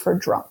safe for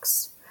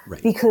drunks.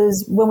 Right.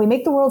 Because when we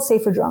make the world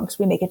safe for drunks,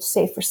 we make it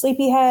safe for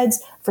sleepyheads,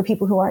 for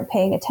people who aren't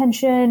paying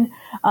attention,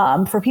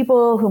 for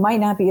people who might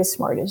not be as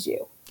smart as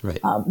you. Right.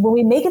 When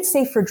we make it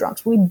safe for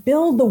drunks, when we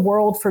build the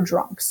world for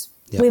drunks,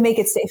 we make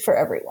it safe for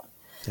everyone.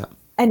 Yeah.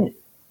 And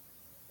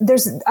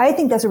I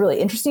think that's a really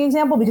interesting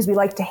example because we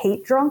like to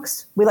hate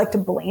drunks. We like to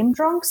blame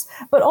drunks,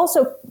 but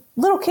also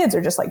little kids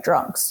are just like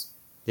drunks.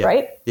 Yeah.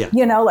 Right?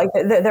 Yeah. Like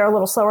they're a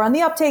little slower on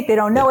the uptake. They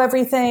don't know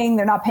everything.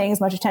 They're not paying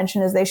as much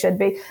attention as they should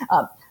be.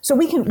 So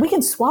we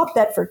can swap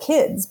that for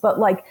kids, but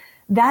like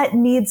that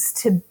needs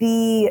to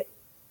be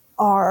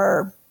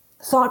our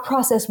thought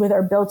process with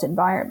our built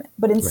environment.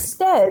 But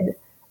instead,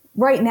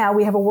 right now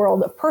we have a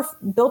world of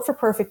built for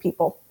perfect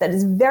people that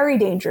is very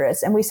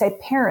dangerous. And we say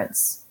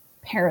parents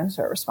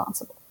are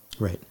responsible.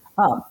 Right.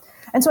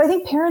 And so I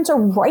think parents are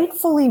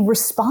rightfully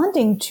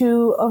responding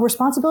to a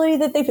responsibility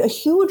a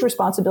huge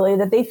responsibility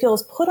that they feel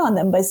is put on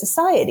them by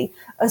society,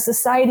 a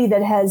society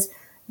that has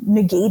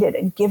negated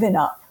and given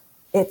up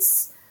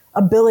its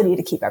ability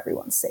to keep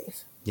everyone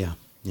safe. Yeah.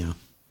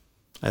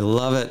 I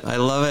love it.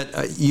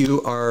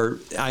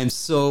 I'm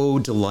so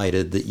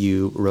delighted that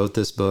you wrote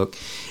this book.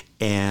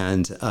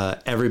 And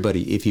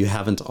everybody, if you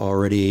haven't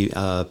already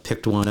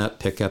picked one up,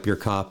 pick up your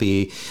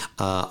copy.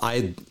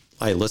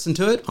 I listened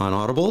to it on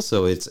Audible,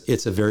 so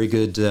it's a very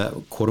good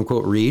quote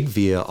unquote read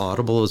via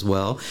Audible as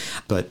well.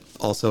 But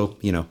also,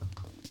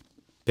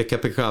 pick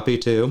up a copy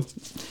too.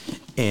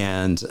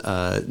 And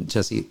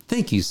Jesse,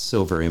 thank you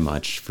so very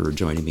much for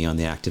joining me on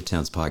the Active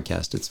Towns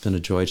podcast. It's been a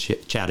joy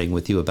chatting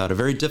with you about a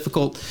very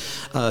difficult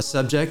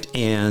subject,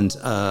 and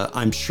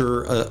I'm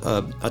sure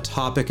a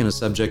topic and a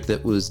subject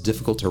that was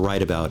difficult to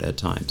write about at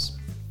times.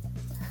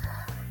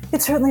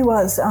 It certainly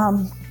was.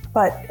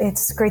 But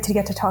it's great to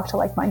get to talk to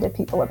like-minded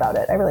people about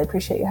it. I really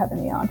appreciate you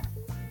having me on.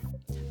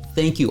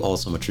 Thank you all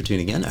so much for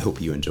tuning in. I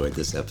hope you enjoyed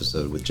this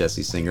episode with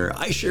Jesse Singer.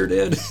 I sure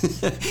did.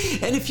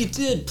 And if you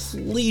did,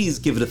 please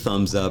give it a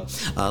thumbs up.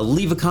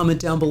 Leave a comment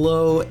down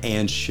below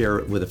and share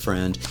it with a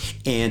friend.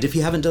 And if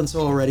you haven't done so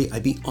already,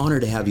 I'd be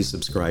honored to have you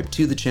subscribe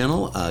to the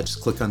channel.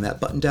 Just click on that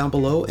button down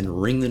below and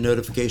ring the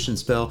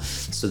notifications bell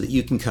so that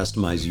you can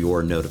customize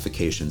your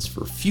notifications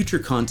for future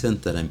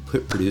content that I'm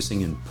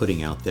producing and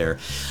putting out there.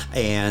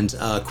 And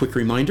a quick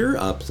reminder,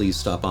 please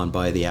stop on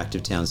by the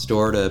Active Town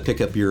store to pick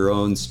up your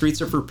own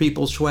Streets Are for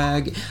People swag.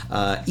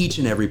 Each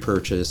and every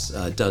purchase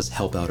does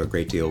help out a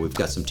great deal. We've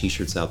got some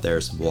t-shirts out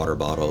there, some water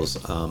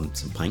bottles, some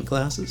pint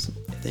glasses,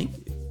 I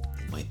think.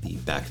 They might be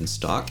back in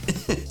stock.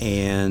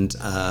 And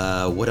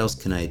what else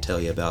can I tell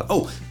you about?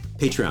 Oh,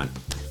 Patreon,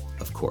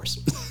 of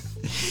course.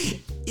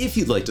 If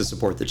you'd like to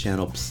support the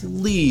channel,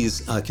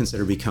 please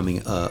consider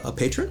becoming a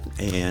patron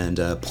and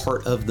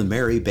part of the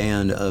merry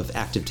band of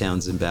Active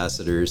Towns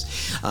ambassadors.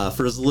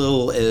 For as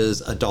little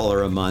as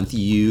 $1 a month,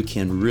 you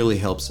can really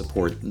help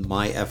support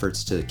my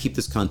efforts to keep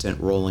this content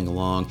rolling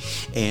along.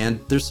 And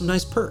there's some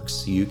nice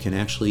perks. You can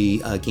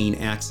actually gain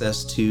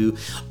access to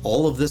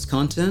all of this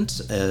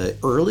content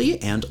early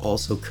and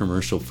also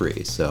commercial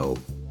free. So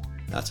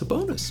that's a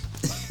bonus.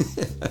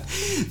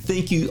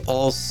 Thank you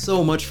all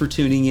so much for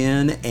tuning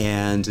in.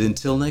 And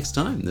until next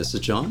time, this is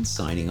John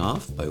signing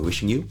off by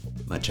wishing you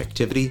much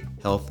activity,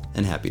 health,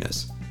 and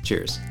happiness.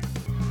 Cheers.